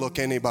overlook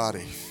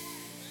anybody.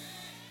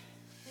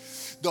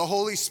 The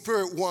Holy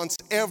Spirit wants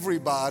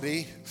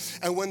everybody,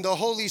 and when the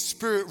Holy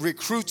Spirit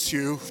recruits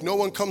you, no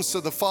one comes to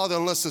the Father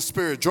unless the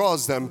Spirit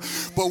draws them,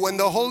 but when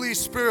the Holy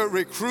Spirit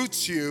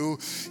recruits you,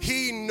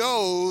 He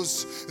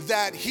knows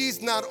that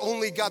He's not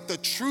only got the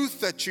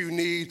truth that you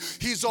need,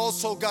 He's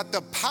also got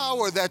the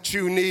power that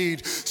you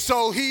need.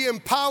 So He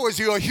empowers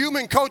you. A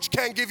human coach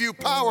can't give you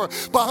power,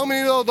 but how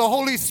many know the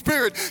Holy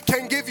Spirit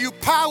can give you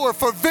power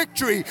for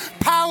victory,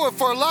 power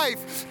for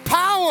life,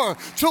 power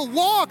to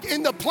walk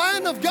in the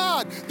plan of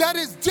God that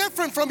is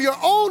different from your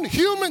own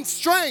human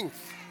strength.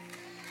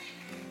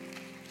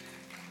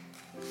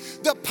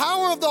 The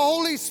power of the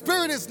Holy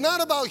Spirit is not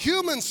about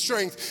human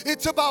strength.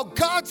 It's about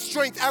God's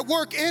strength at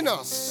work in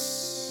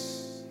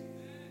us.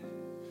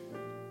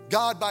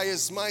 God, by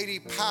His mighty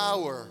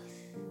power.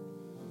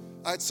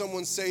 I had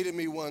someone say to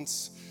me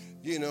once,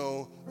 in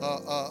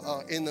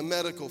the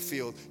medical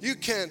field,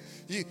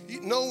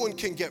 no one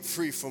can get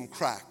free from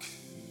crack.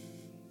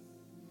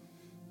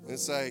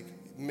 It's like,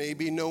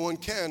 maybe no one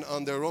can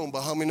on their own,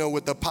 but how many know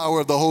with the power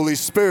of the Holy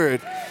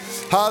Spirit?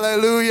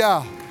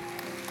 Hallelujah.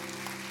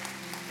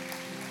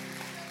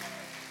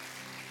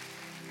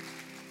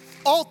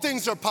 All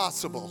things are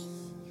possible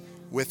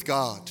with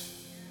God.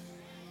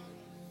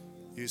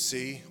 You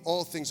see,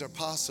 all things are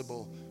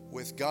possible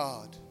with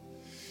God.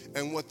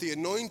 And what the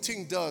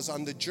anointing does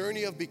on the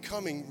journey of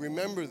becoming,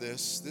 remember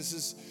this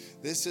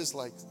is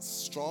like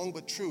strong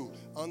but true.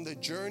 On the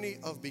journey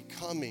of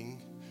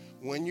becoming,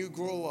 when you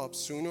grow up,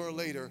 sooner or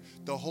later,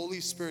 the Holy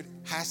Spirit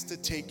has to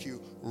take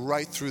you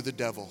right through the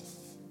devil.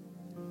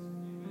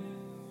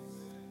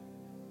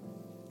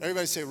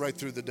 Everybody say right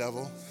through the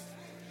devil.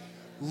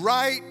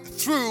 Right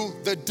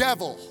through the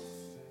devil.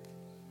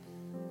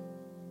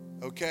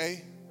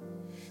 Okay?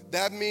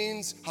 That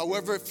means,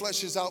 however it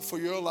fleshes out for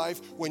your life,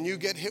 when you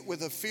get hit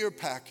with a fear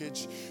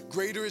package,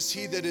 greater is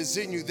He that is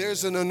in you.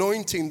 There's an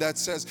anointing that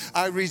says,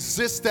 I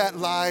resist that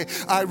lie.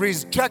 I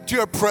reject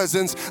your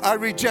presence. I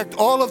reject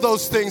all of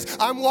those things.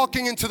 I'm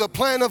walking into the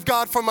plan of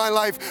God for my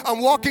life.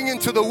 I'm walking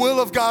into the will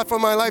of God for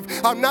my life.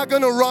 I'm not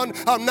going to run.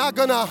 I'm not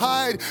going to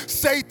hide.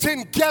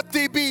 Satan, get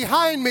thee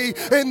behind me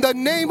in the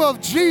name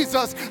of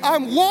Jesus.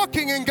 I'm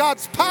walking in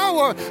God's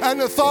power and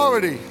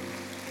authority.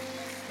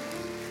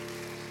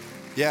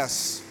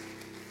 Yes.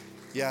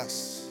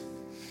 Yes.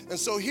 And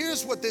so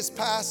here's what this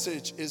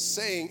passage is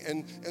saying,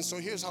 and so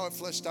here's how it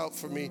fleshed out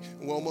for me,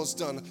 and we're almost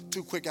done.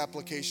 2 quick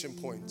application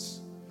points.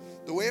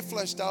 The way it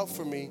fleshed out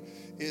for me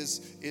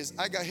is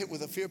I got hit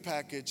with a fear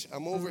package.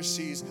 I'm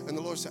overseas, and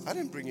the Lord said, I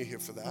didn't bring you here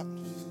for that.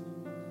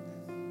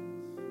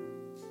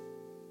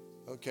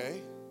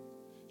 Okay?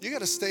 You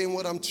got to stay in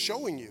what I'm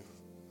showing you.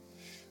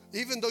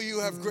 Even though you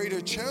have greater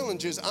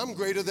challenges, I'm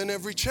greater than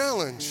every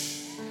challenge.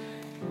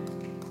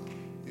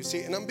 You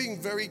see, and I'm being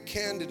very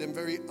candid and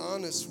very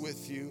honest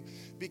with you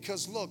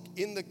because, look,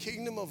 in the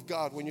kingdom of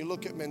God, when you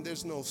look at men,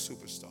 there's no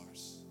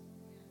superstars.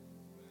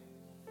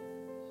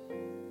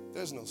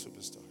 There's no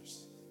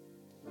superstars.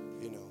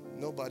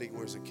 Nobody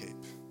wears a cape.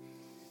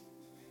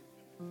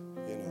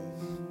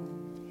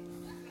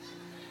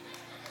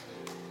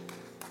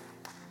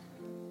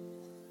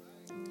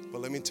 But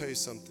let me tell you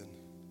something.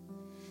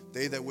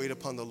 They that wait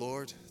upon the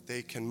Lord,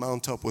 they can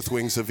mount up with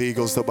wings of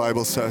eagles, the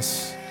Bible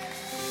says.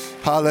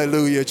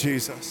 Hallelujah,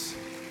 Jesus.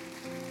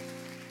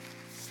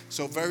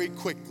 So very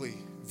quickly,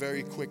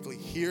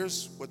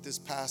 here's what this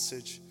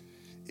passage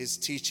is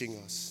teaching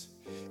us.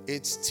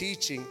 It's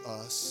teaching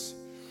us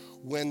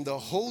when the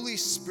Holy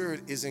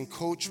Spirit is in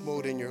coach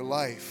mode in your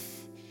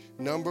life,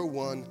 number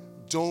one,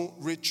 don't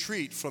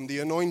retreat from the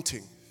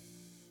anointing.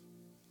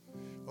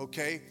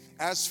 Okay?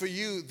 As for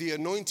you, the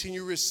anointing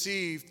you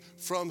received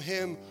from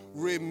Him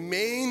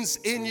remains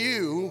in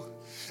you,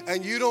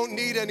 and you don't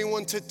need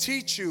anyone to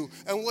teach you.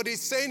 And what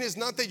He's saying is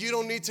not that you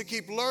don't need to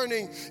keep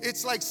learning.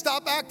 It's like,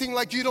 stop acting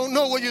like you don't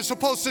know what you're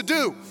supposed to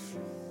do.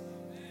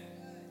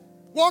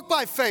 Walk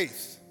by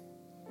faith.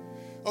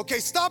 Okay,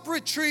 stop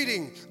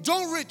retreating.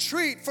 Don't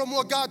retreat from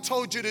what God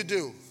told you to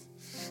do.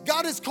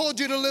 God has called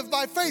you to live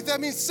by faith.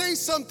 That means say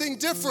something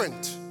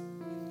different.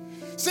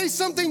 Say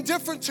something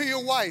different to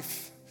your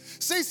wife.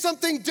 Say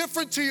something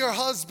different to your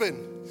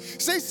husband.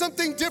 Say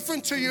something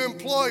different to your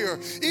employer.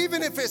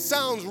 Even if it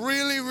sounds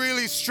really,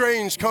 really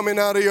strange coming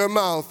out of your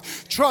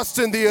mouth, trust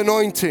in the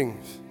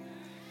anointing.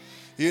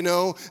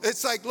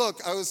 It's like,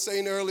 look, I was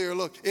saying earlier,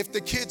 look, if the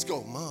kids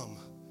go, Mom,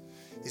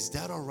 is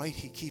that all right?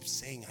 He keeps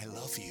saying, I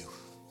love you.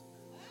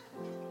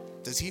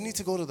 Does he need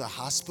to go to the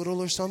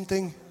hospital or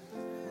something?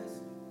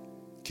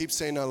 Keep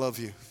saying, I love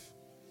you.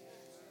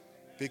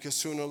 Because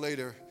sooner or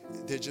later,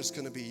 they're just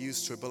going to be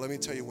used to it. But let me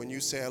tell you, when you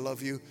say I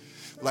love you,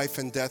 life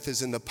and death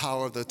is in the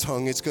power of the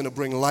tongue. It's going to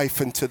bring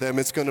life into them.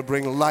 It's going to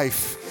bring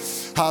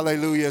life.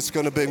 Hallelujah. It's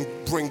going to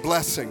bring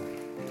blessing.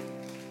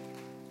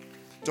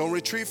 Don't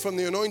retreat from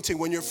the anointing.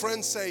 When your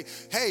friends say,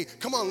 hey,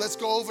 come on, let's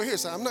go over here.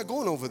 Say, I'm not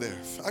going over there.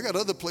 I got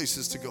other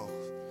places to go.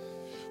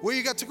 Where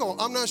you got to go?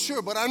 I'm not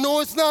sure, but I know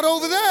it's not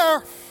over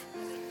there.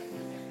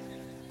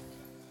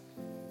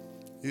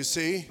 You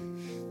see?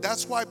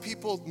 That's why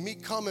people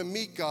come and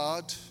meet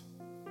God,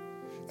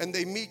 and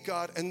they meet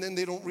God, and then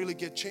they don't really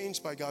get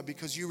changed by God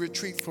because you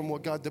retreat from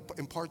what God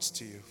imparts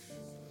to you.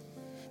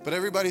 But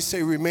everybody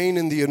say, remain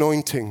in the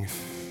anointing.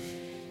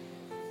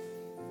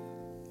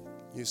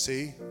 You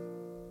see?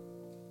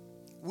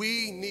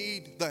 We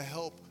need the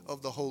help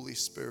of the Holy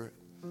Spirit.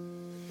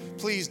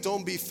 Please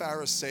don't be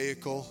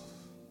pharisaical.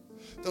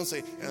 Don't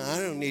say, I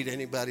don't need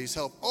anybody's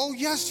help. Oh,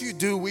 yes, you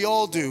do. We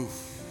all do.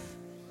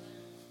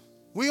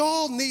 We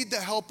all need the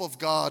help of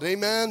God.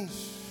 Amen?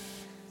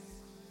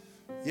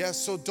 Yes,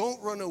 so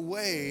don't run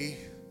away.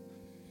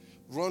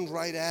 Run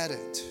right at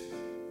it.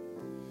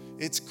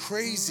 It's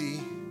crazy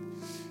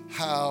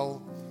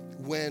how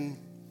when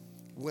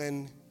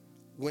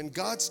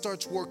God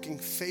starts working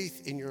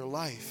faith in your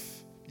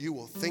life, you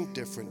will think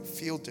different,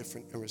 feel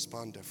different, and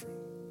respond different.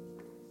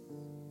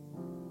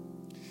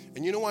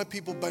 And you know why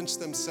people bench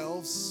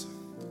themselves?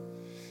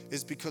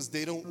 Is because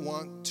they don't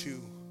want to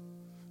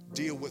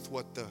deal with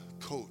what the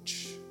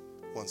coach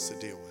wants to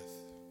deal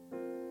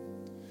with.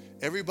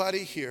 Everybody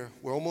here,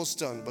 we're almost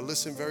done, but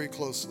listen very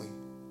closely.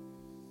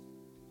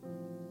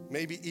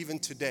 Maybe even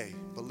today,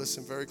 but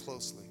listen very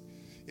closely.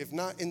 If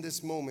not in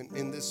this moment,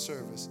 in this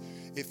service,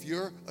 if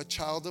you're a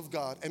child of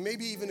God, and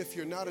maybe even if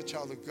you're not a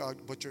child of God,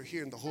 but you're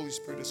here and the Holy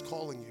Spirit is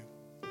calling you,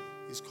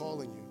 He's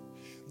calling you.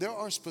 There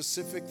are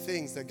specific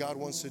things that God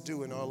wants to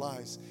do in our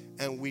lives,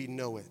 and we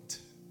know it.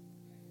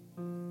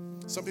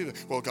 Some people,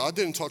 well, God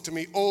didn't talk to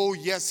me. Oh,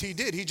 yes, He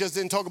did. He just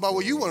didn't talk about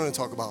what you wanted to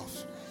talk about.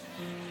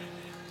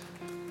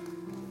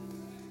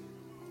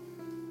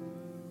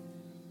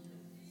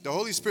 The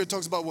Holy Spirit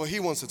talks about what He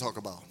wants to talk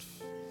about.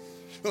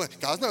 You're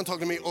like, God's not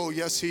talking to me. Oh,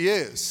 yes, He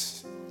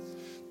is.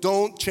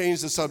 Don't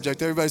change the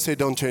subject. Everybody say,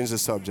 don't change the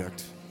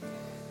subject.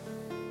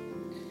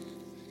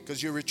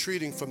 Because you're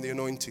retreating from the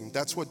anointing.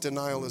 That's what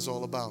denial is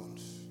all about.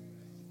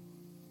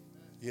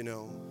 You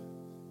know,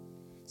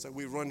 it's like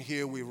we run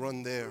here, we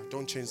run there.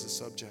 Don't change the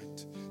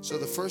subject. So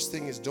the first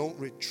thing is don't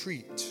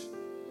retreat.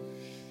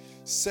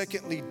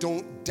 Secondly,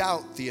 don't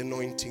doubt the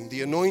anointing.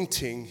 The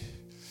anointing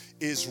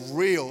is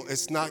real.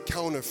 It's not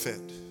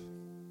counterfeit.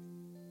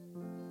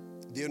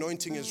 The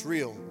anointing is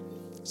real.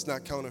 It's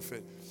not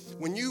counterfeit.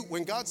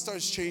 When God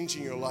starts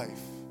changing your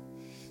life,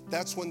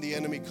 that's when the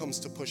enemy comes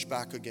to push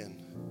back again.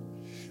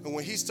 And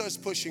when he starts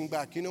pushing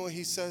back, you know what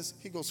he says?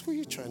 He goes, who are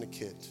you trying to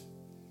kid?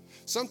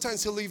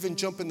 Sometimes he'll even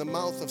jump in the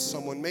mouth of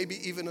someone,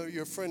 maybe even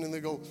your friend, and they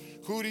go,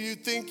 who do you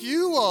think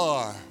you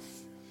are?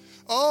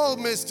 Oh,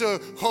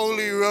 Mr.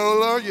 Holy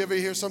Roller. You ever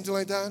hear something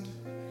like that?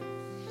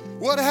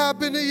 What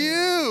happened to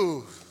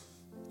you,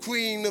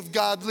 Queen of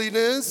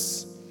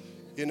Godliness?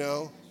 You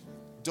know,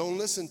 don't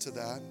listen to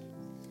that,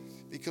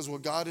 because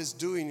what God is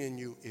doing in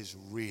you is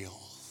real.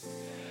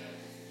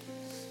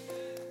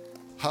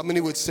 How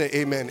many would say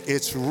amen?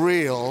 It's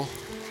real.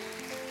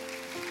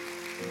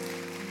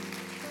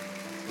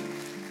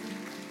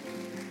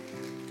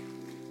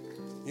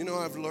 You know,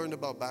 I've learned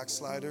about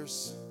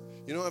backsliders.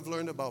 You know, I've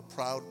learned about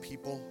proud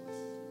people.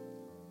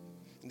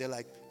 And they're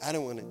like, I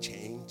don't want to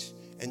change,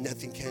 and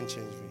nothing can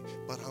change me.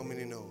 But how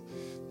many know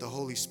the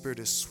Holy Spirit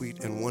is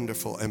sweet and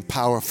wonderful and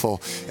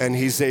powerful, and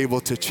He's able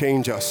to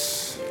change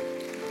us?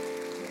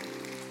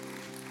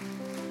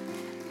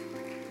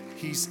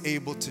 He's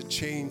able to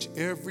change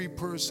every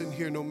person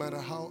here, no matter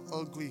how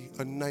ugly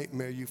a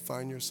nightmare you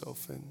find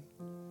yourself in.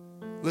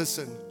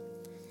 Listen,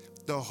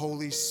 the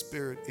Holy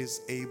Spirit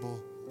is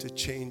able to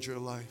change your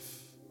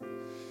life.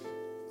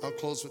 I'll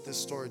close with this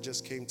story. It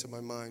just came to my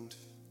mind.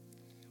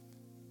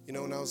 You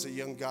know, when I was a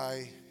young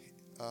guy,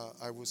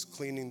 I was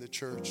cleaning the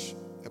church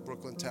at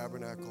Brooklyn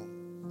Tabernacle.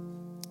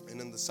 And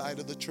in the side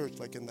of the church,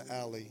 like in the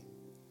alley,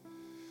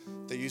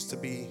 there used to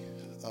be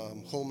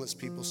homeless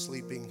people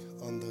sleeping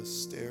on the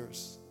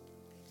stairs.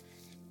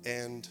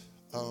 And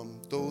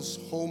those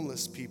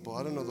homeless people,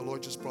 I don't know, the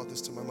Lord just brought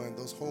this to my mind.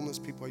 Those homeless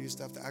people, I used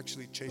to have to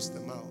actually chase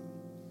them out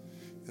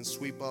and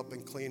sweep up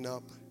and clean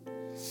up.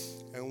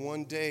 And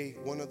one day,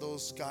 one of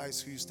those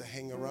guys who used to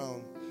hang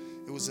around,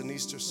 it was an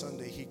Easter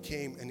Sunday, he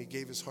came and he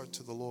gave his heart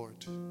to the Lord.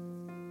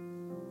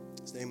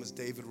 His name is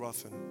David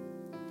Ruffin.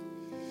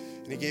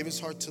 And he gave his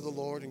heart to the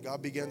Lord, and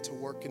God began to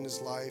work in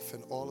his life,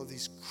 and all of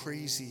these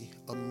crazy,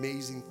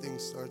 amazing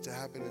things started to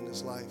happen in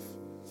his life.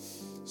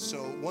 So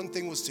one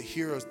thing was to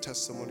hear a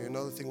testimony,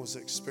 another thing was to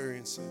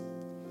experience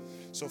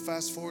it. So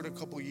fast forward a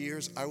couple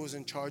years, I was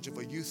in charge of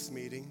a youth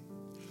meeting,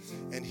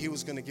 and he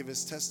was going to give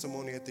his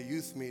testimony at the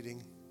youth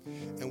meeting.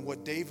 And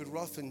what David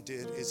Ruffin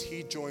did is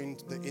he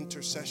joined the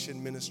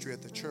intercession ministry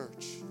at the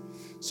church.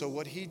 So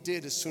what he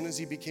did as soon as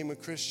he became a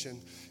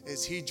Christian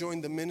is he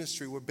joined the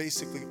ministry where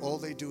basically all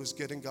they do is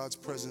get in God's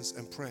presence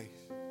and pray.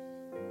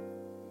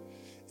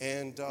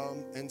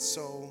 And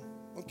so,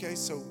 okay,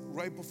 so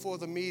right before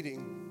the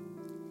meeting,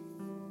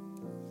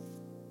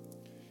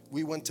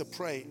 we went to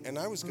pray, and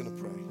I was going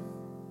to pray.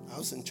 I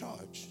was in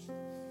charge.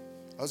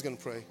 I was going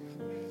to pray,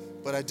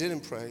 but I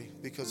didn't pray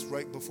because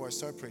right before I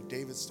started praying,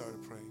 David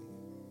started praying.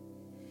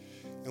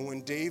 And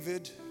when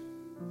David,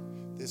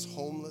 this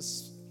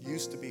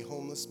used to be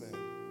homeless man,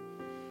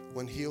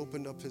 when he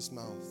opened up his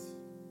mouth,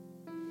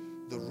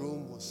 the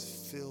room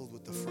was filled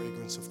with the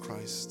fragrance of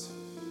Christ.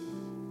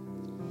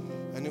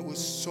 And it was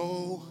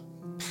so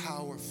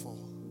powerful.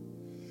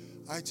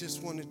 I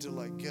just wanted to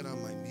get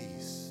on my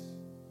knees.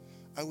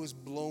 I was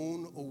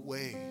blown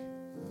away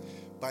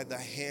by the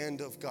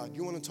hand of God.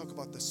 You want to talk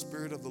about the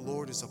Spirit of the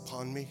Lord is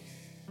upon me?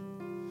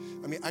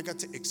 I mean, I got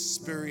to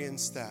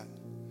experience that.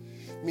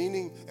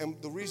 Meaning,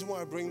 and the reason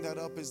why I bring that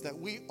up is that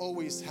we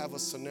always have a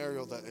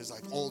scenario that is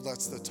like, oh,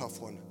 that's the tough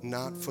one.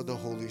 Not for the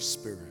Holy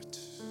Spirit.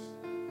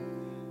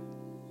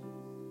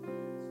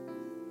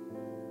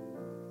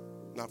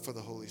 Not for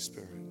the Holy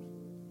Spirit.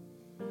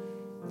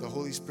 The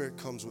Holy Spirit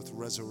comes with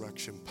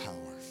resurrection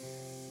power.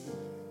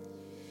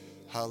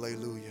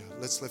 Hallelujah.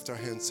 Let's lift our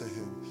hands to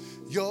Him.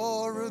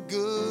 You're a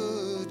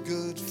good,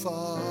 good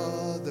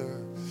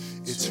Father.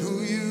 It's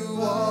who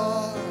you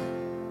are.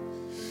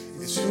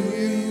 It's who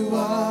you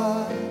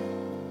are.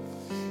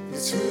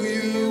 It's who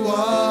you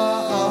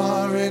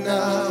are. And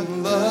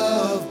I'm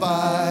loved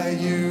by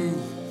you.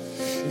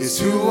 It's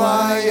who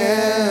I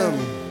am.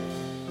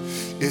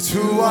 It's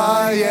who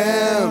I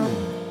am.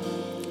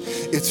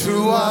 It's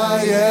who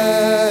I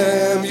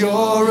am.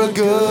 You're a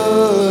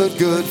good,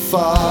 good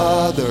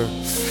Father.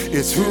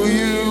 It's who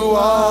you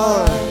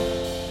are.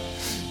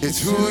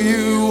 It's who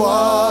you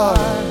are.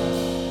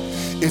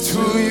 It's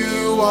who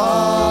you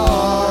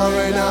are.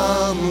 And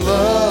I'm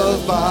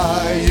loved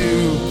by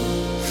you.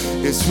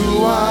 It's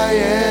who I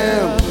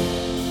am.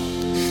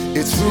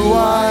 It's who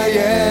I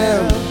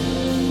am.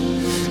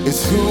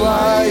 It's who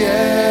I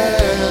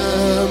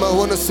am. I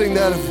want to sing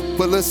that,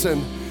 but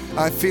listen.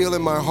 I feel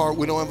in my heart,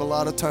 we don't have a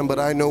lot of time, but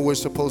I know we're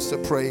supposed to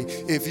pray.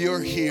 If you're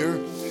here,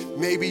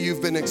 maybe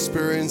you've been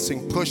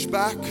experiencing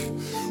pushback,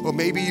 or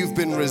maybe you've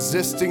been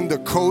resisting the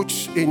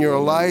coach in your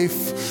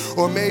life,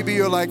 or maybe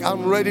you're like,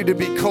 I'm ready to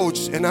be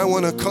coached and I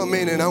want to come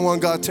in and I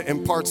want God to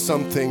impart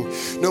something.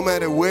 No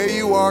matter where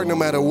you are, no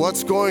matter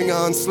what's going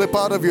on, slip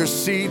out of your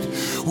seat.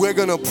 We're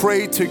going to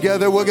pray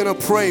together. We're going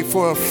to pray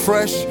for a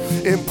fresh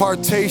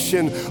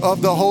impartation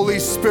of the Holy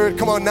Spirit.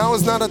 Come on, now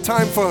is not a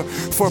time for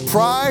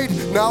pride.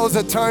 Now is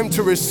a time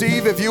to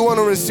receive. If you want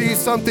to receive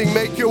something,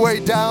 make your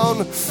way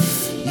down.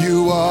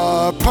 You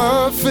are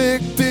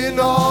perfect in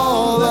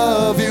all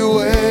of your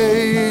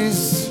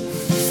ways.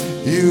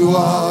 You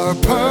are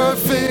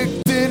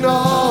perfect in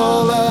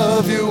all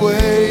of your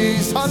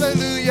ways.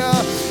 Hallelujah.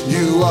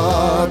 You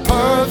are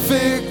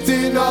perfect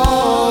in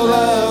all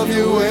of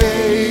your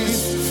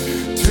ways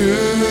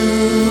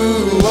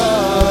to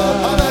us.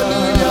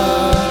 Hallelujah.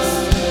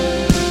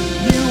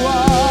 You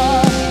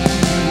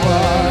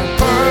are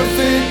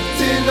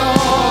perfect in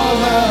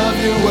all of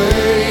your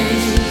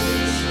ways.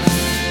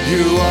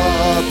 You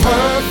are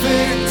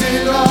perfect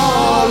in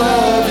all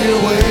of your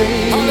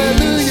ways.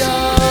 Hallelujah.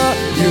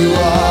 You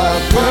are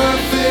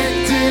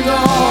perfect in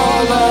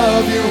all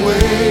of your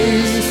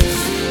ways.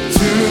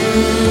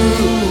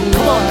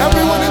 Come on,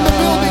 everyone in the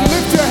building,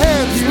 lift your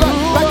hands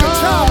like a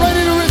child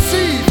ready to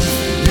receive.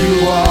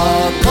 You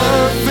are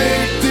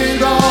perfect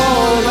in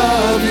all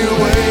of your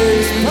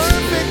ways.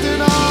 Perfect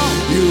in all.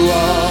 You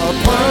are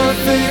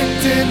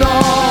perfect in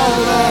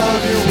all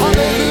of your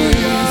ways.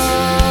 Hallelujah.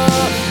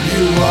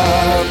 You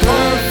are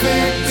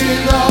perfect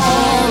in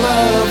all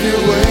of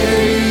your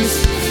ways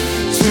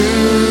to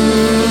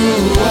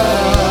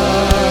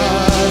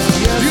us.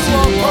 Yes, you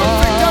are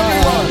perfect,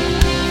 everyone.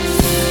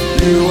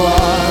 You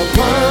are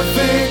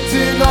perfect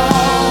in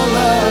all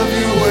of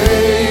your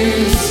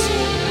ways.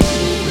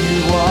 You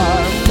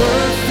are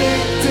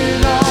perfect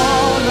in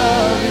all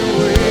of your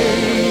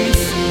ways.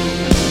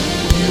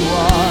 You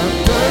are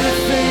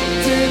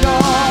perfect in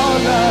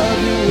all of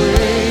your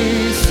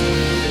ways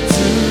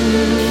to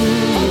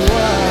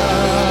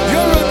us.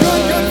 You're a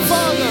good, good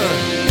Father.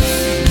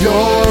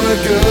 You're a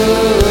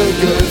good,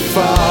 good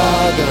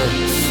Father.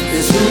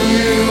 It's who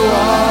you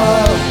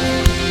are.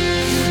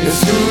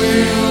 It's who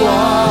you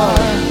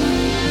are.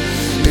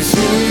 It's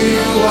who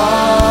you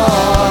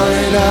are.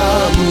 And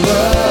I'm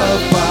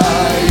loved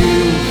by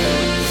you.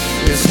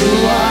 It's who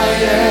I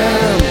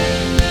am.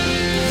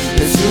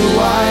 It's who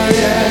I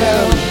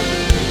am.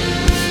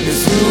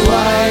 It's who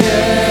I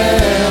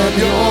am.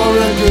 You're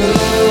a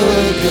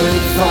good,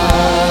 good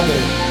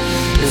Father.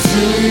 It's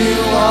who you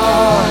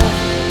are.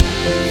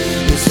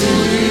 It's who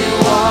you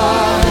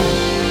are.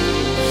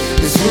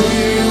 It's who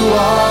you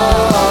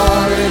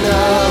are. And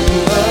I'm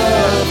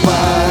loved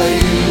by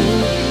you.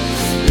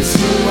 It's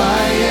who I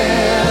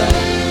am.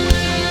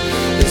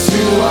 It's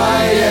who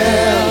I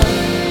am.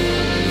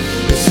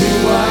 It's who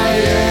I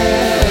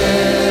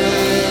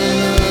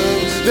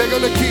am. They're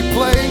going to keep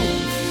playing.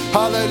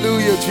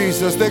 Hallelujah,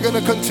 Jesus. They're going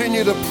to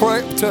continue to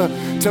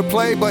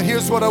play, but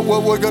here's what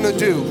we're going to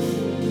do.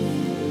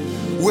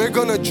 we're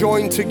going to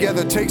join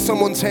together. Take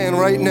someone's hand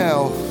right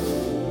now.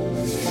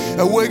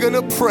 And we're going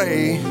to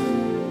pray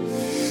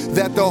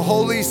that the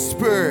Holy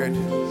Spirit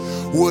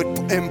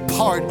would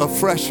impart a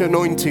fresh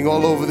anointing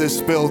all over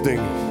this building.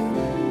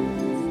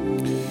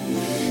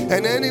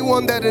 And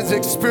anyone that is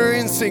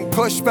experiencing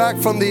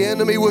pushback from the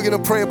enemy, we're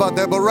going to pray about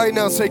that. But right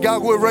now, say,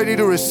 God, we're ready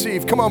to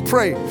receive. Come on,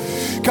 pray.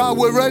 God,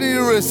 we're ready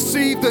to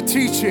receive the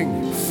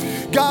teaching.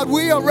 God,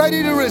 we are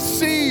ready to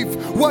receive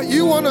what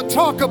you want to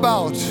talk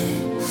about.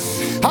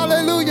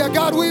 Hallelujah.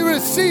 God, we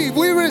receive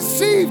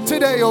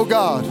today, oh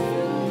God.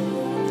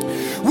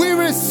 We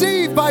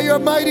receive by your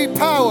mighty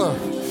power.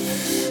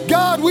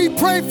 God, we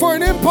pray for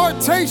an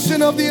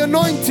impartation of the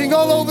anointing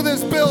all over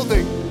this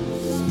building.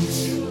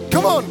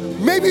 Come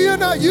on, maybe you're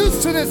not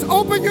used to this.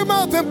 Open your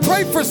mouth and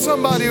pray for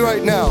somebody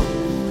right now.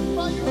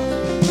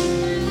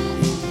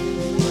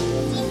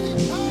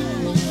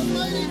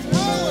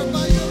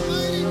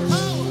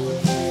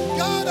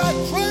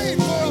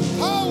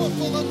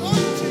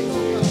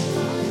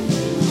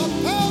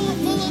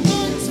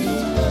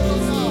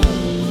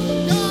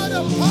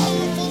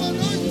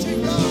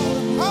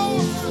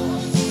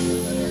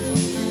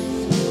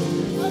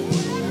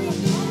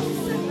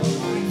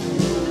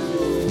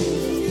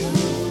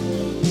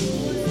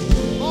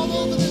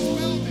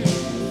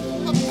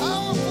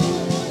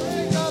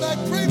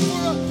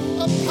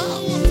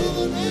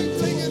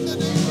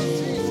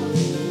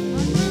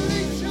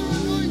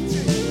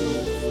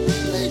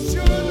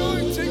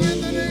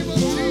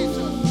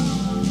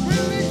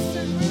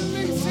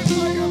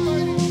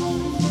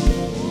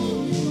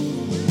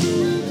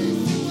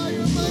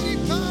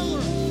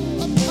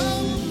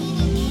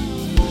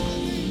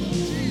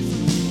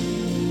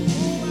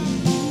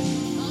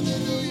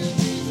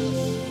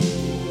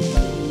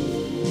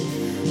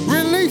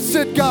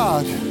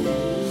 God.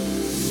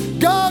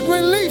 God,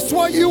 release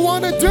what you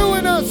want to do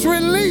in us.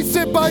 Release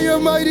it by your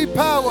mighty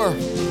power.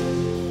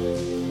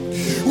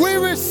 We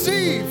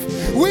receive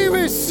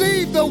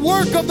the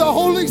work of the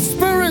Holy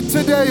Spirit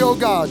today, oh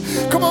God.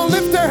 Come on,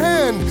 lift your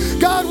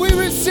hand. God, we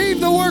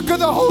receive the work of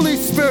the Holy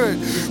Spirit.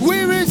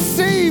 We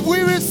receive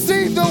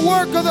the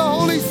work of the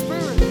Holy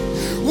Spirit.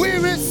 We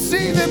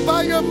receive it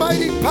by your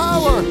mighty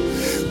power.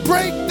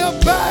 Break the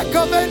back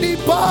of any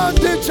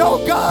bondage,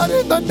 oh God,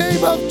 in the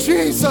name of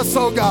Jesus,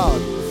 oh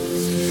God.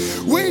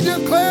 We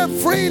declare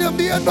freedom.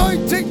 The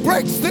anointing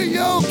breaks the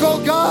yoke,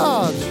 oh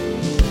God.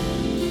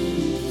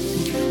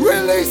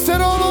 Release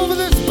it all over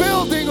this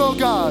building, oh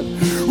God.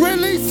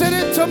 Release it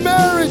into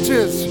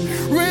marriages.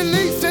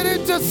 Release it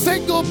into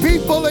single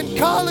people and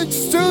college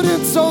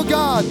students, oh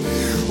God.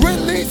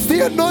 Release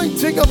the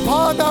anointing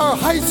upon our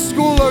high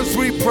schoolers,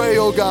 we pray,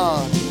 oh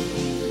God.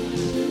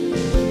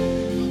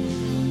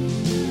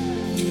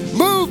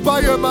 Move by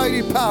your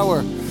mighty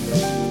power.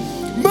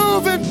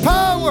 Move in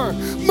power.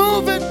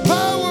 Move in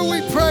power,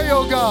 we pray,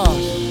 oh God.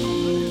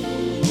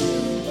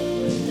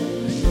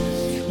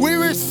 We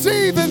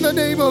receive in the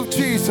name of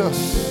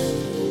Jesus.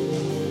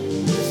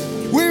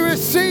 We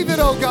receive it,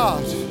 oh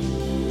God.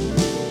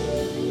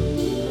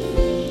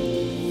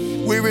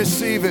 We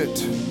receive it.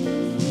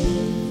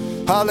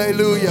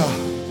 Hallelujah.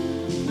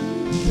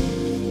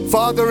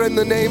 Father, in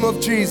the name of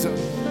Jesus,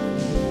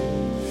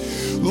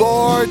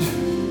 Lord,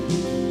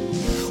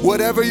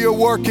 whatever you're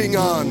working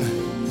on,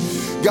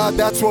 God,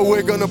 that's what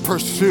we're going to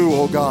pursue,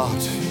 oh God.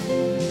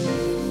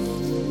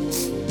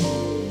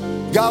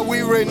 God,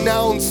 we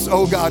renounce,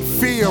 oh God,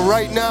 fear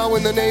right now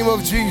in the name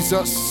of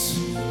Jesus.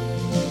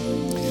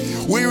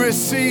 We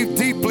receive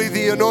deeply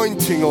the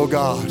anointing, oh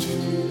God.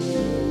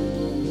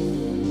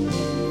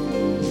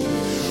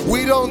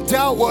 We don't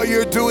doubt what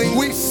you're doing.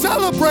 We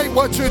celebrate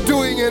what you're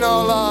doing in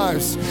our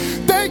lives.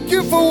 Thank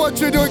you for what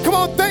you're doing. Come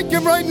on, thank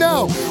him right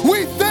now.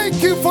 We thank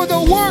you for the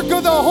work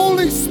of the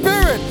Holy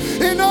Spirit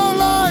in our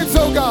lives,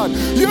 oh God.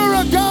 You're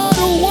a God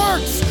who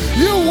works.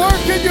 You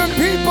work in your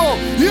people.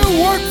 You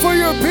work for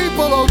your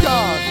people, oh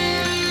God.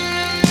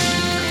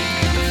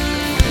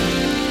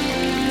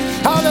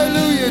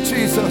 Hallelujah,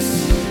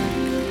 Jesus.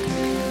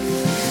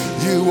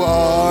 You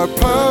are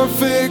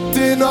perfect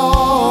in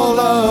all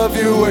of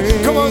your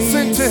ways. Come on,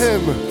 sing to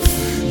him.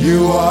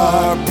 You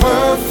are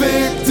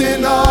perfect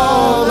in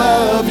all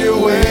of your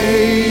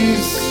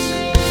ways.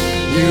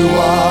 You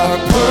are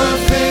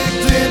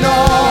perfect in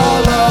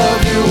all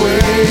of your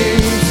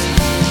ways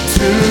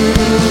to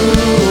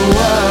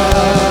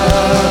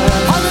us.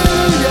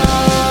 Hallelujah.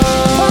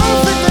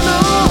 Perfect in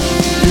all.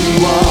 You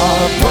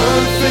are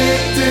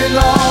perfect in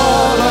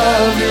all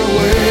of your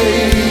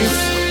ways.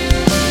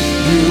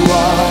 You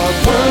are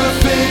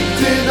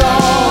perfect in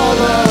all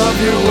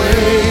of your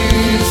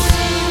ways.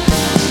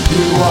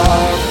 You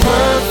are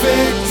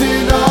perfect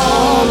in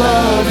all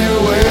of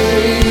your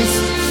ways.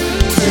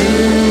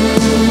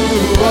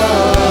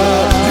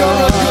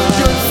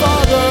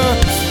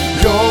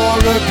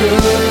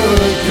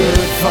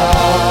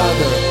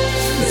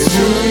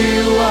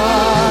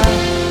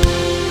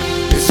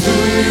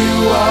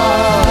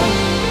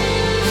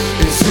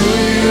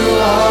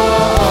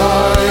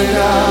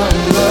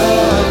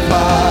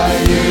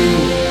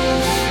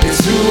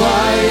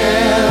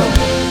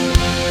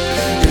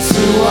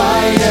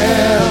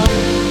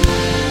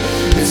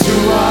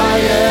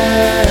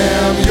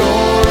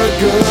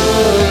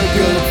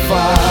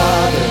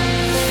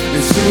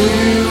 who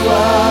you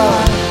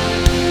are.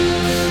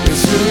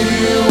 It's who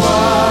you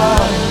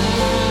are.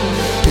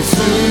 It's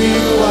who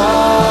you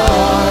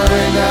are,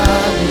 and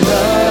I'm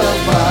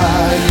loved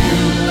by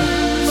you.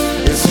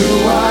 It's who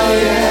I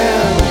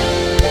am.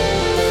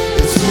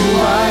 It's who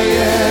I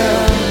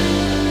am.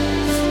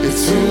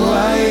 It's who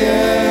I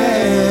am.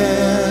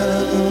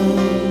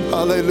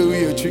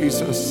 Hallelujah,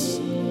 Jesus.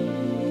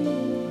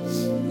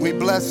 We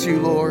bless you,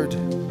 Lord.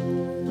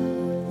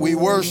 We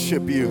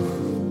worship you.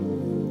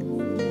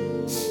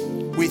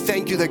 We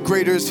thank you that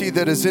greater is he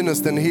that is in us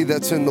than he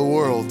that's in the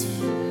world.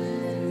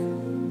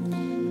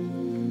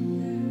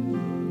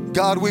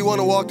 God, we want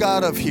to walk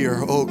out of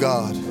here, oh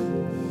God,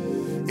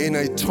 in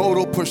a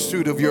total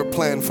pursuit of your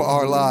plan for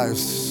our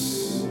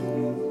lives.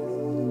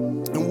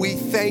 And we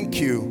thank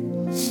you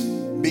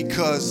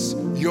because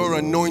your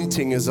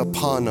anointing is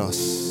upon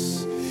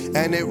us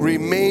and it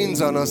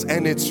remains on us,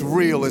 and it's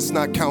real, it's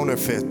not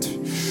counterfeit.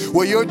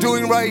 What you're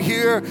doing right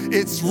here,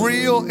 it's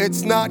real,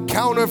 it's not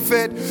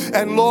counterfeit.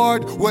 And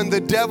Lord, when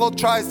the devil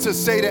tries to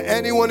say to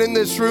anyone in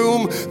this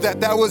room that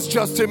that was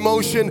just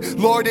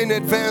emotion, Lord, in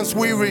advance,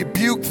 we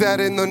rebuke that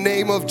in the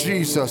name of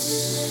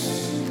Jesus.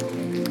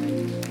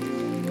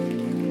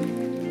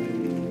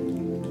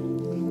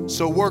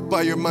 So work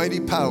by your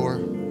mighty power.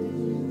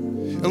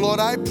 And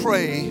Lord, I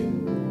pray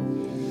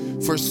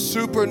for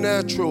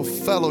supernatural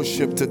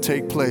fellowship to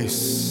take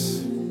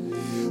place.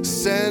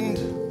 Send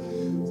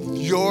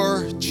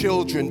your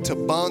children to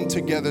bond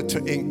together, to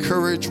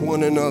encourage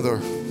one another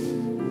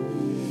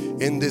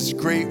in this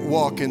great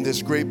walk, in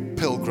this great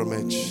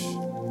pilgrimage.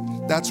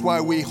 That's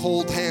why we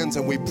hold hands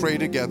and we pray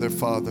together,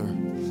 Father,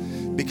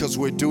 because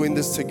we're doing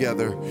this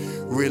together.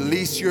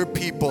 Release your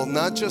people,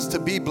 not just to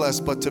be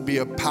blessed, but to be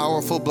a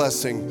powerful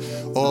blessing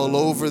all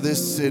over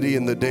this city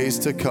in the days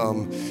to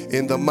come.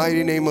 In the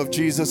mighty name of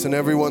Jesus, and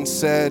everyone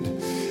said,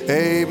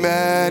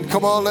 amen.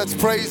 Come on, let's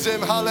praise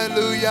him.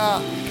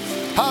 Hallelujah.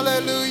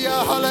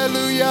 Hallelujah,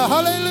 hallelujah,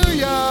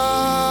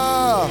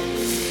 hallelujah.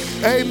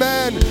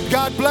 Amen.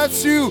 God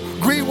bless you.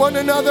 Greet one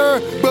another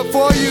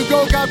before you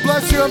go. God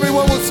bless you,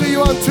 everyone. We'll see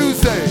you on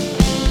Tuesday.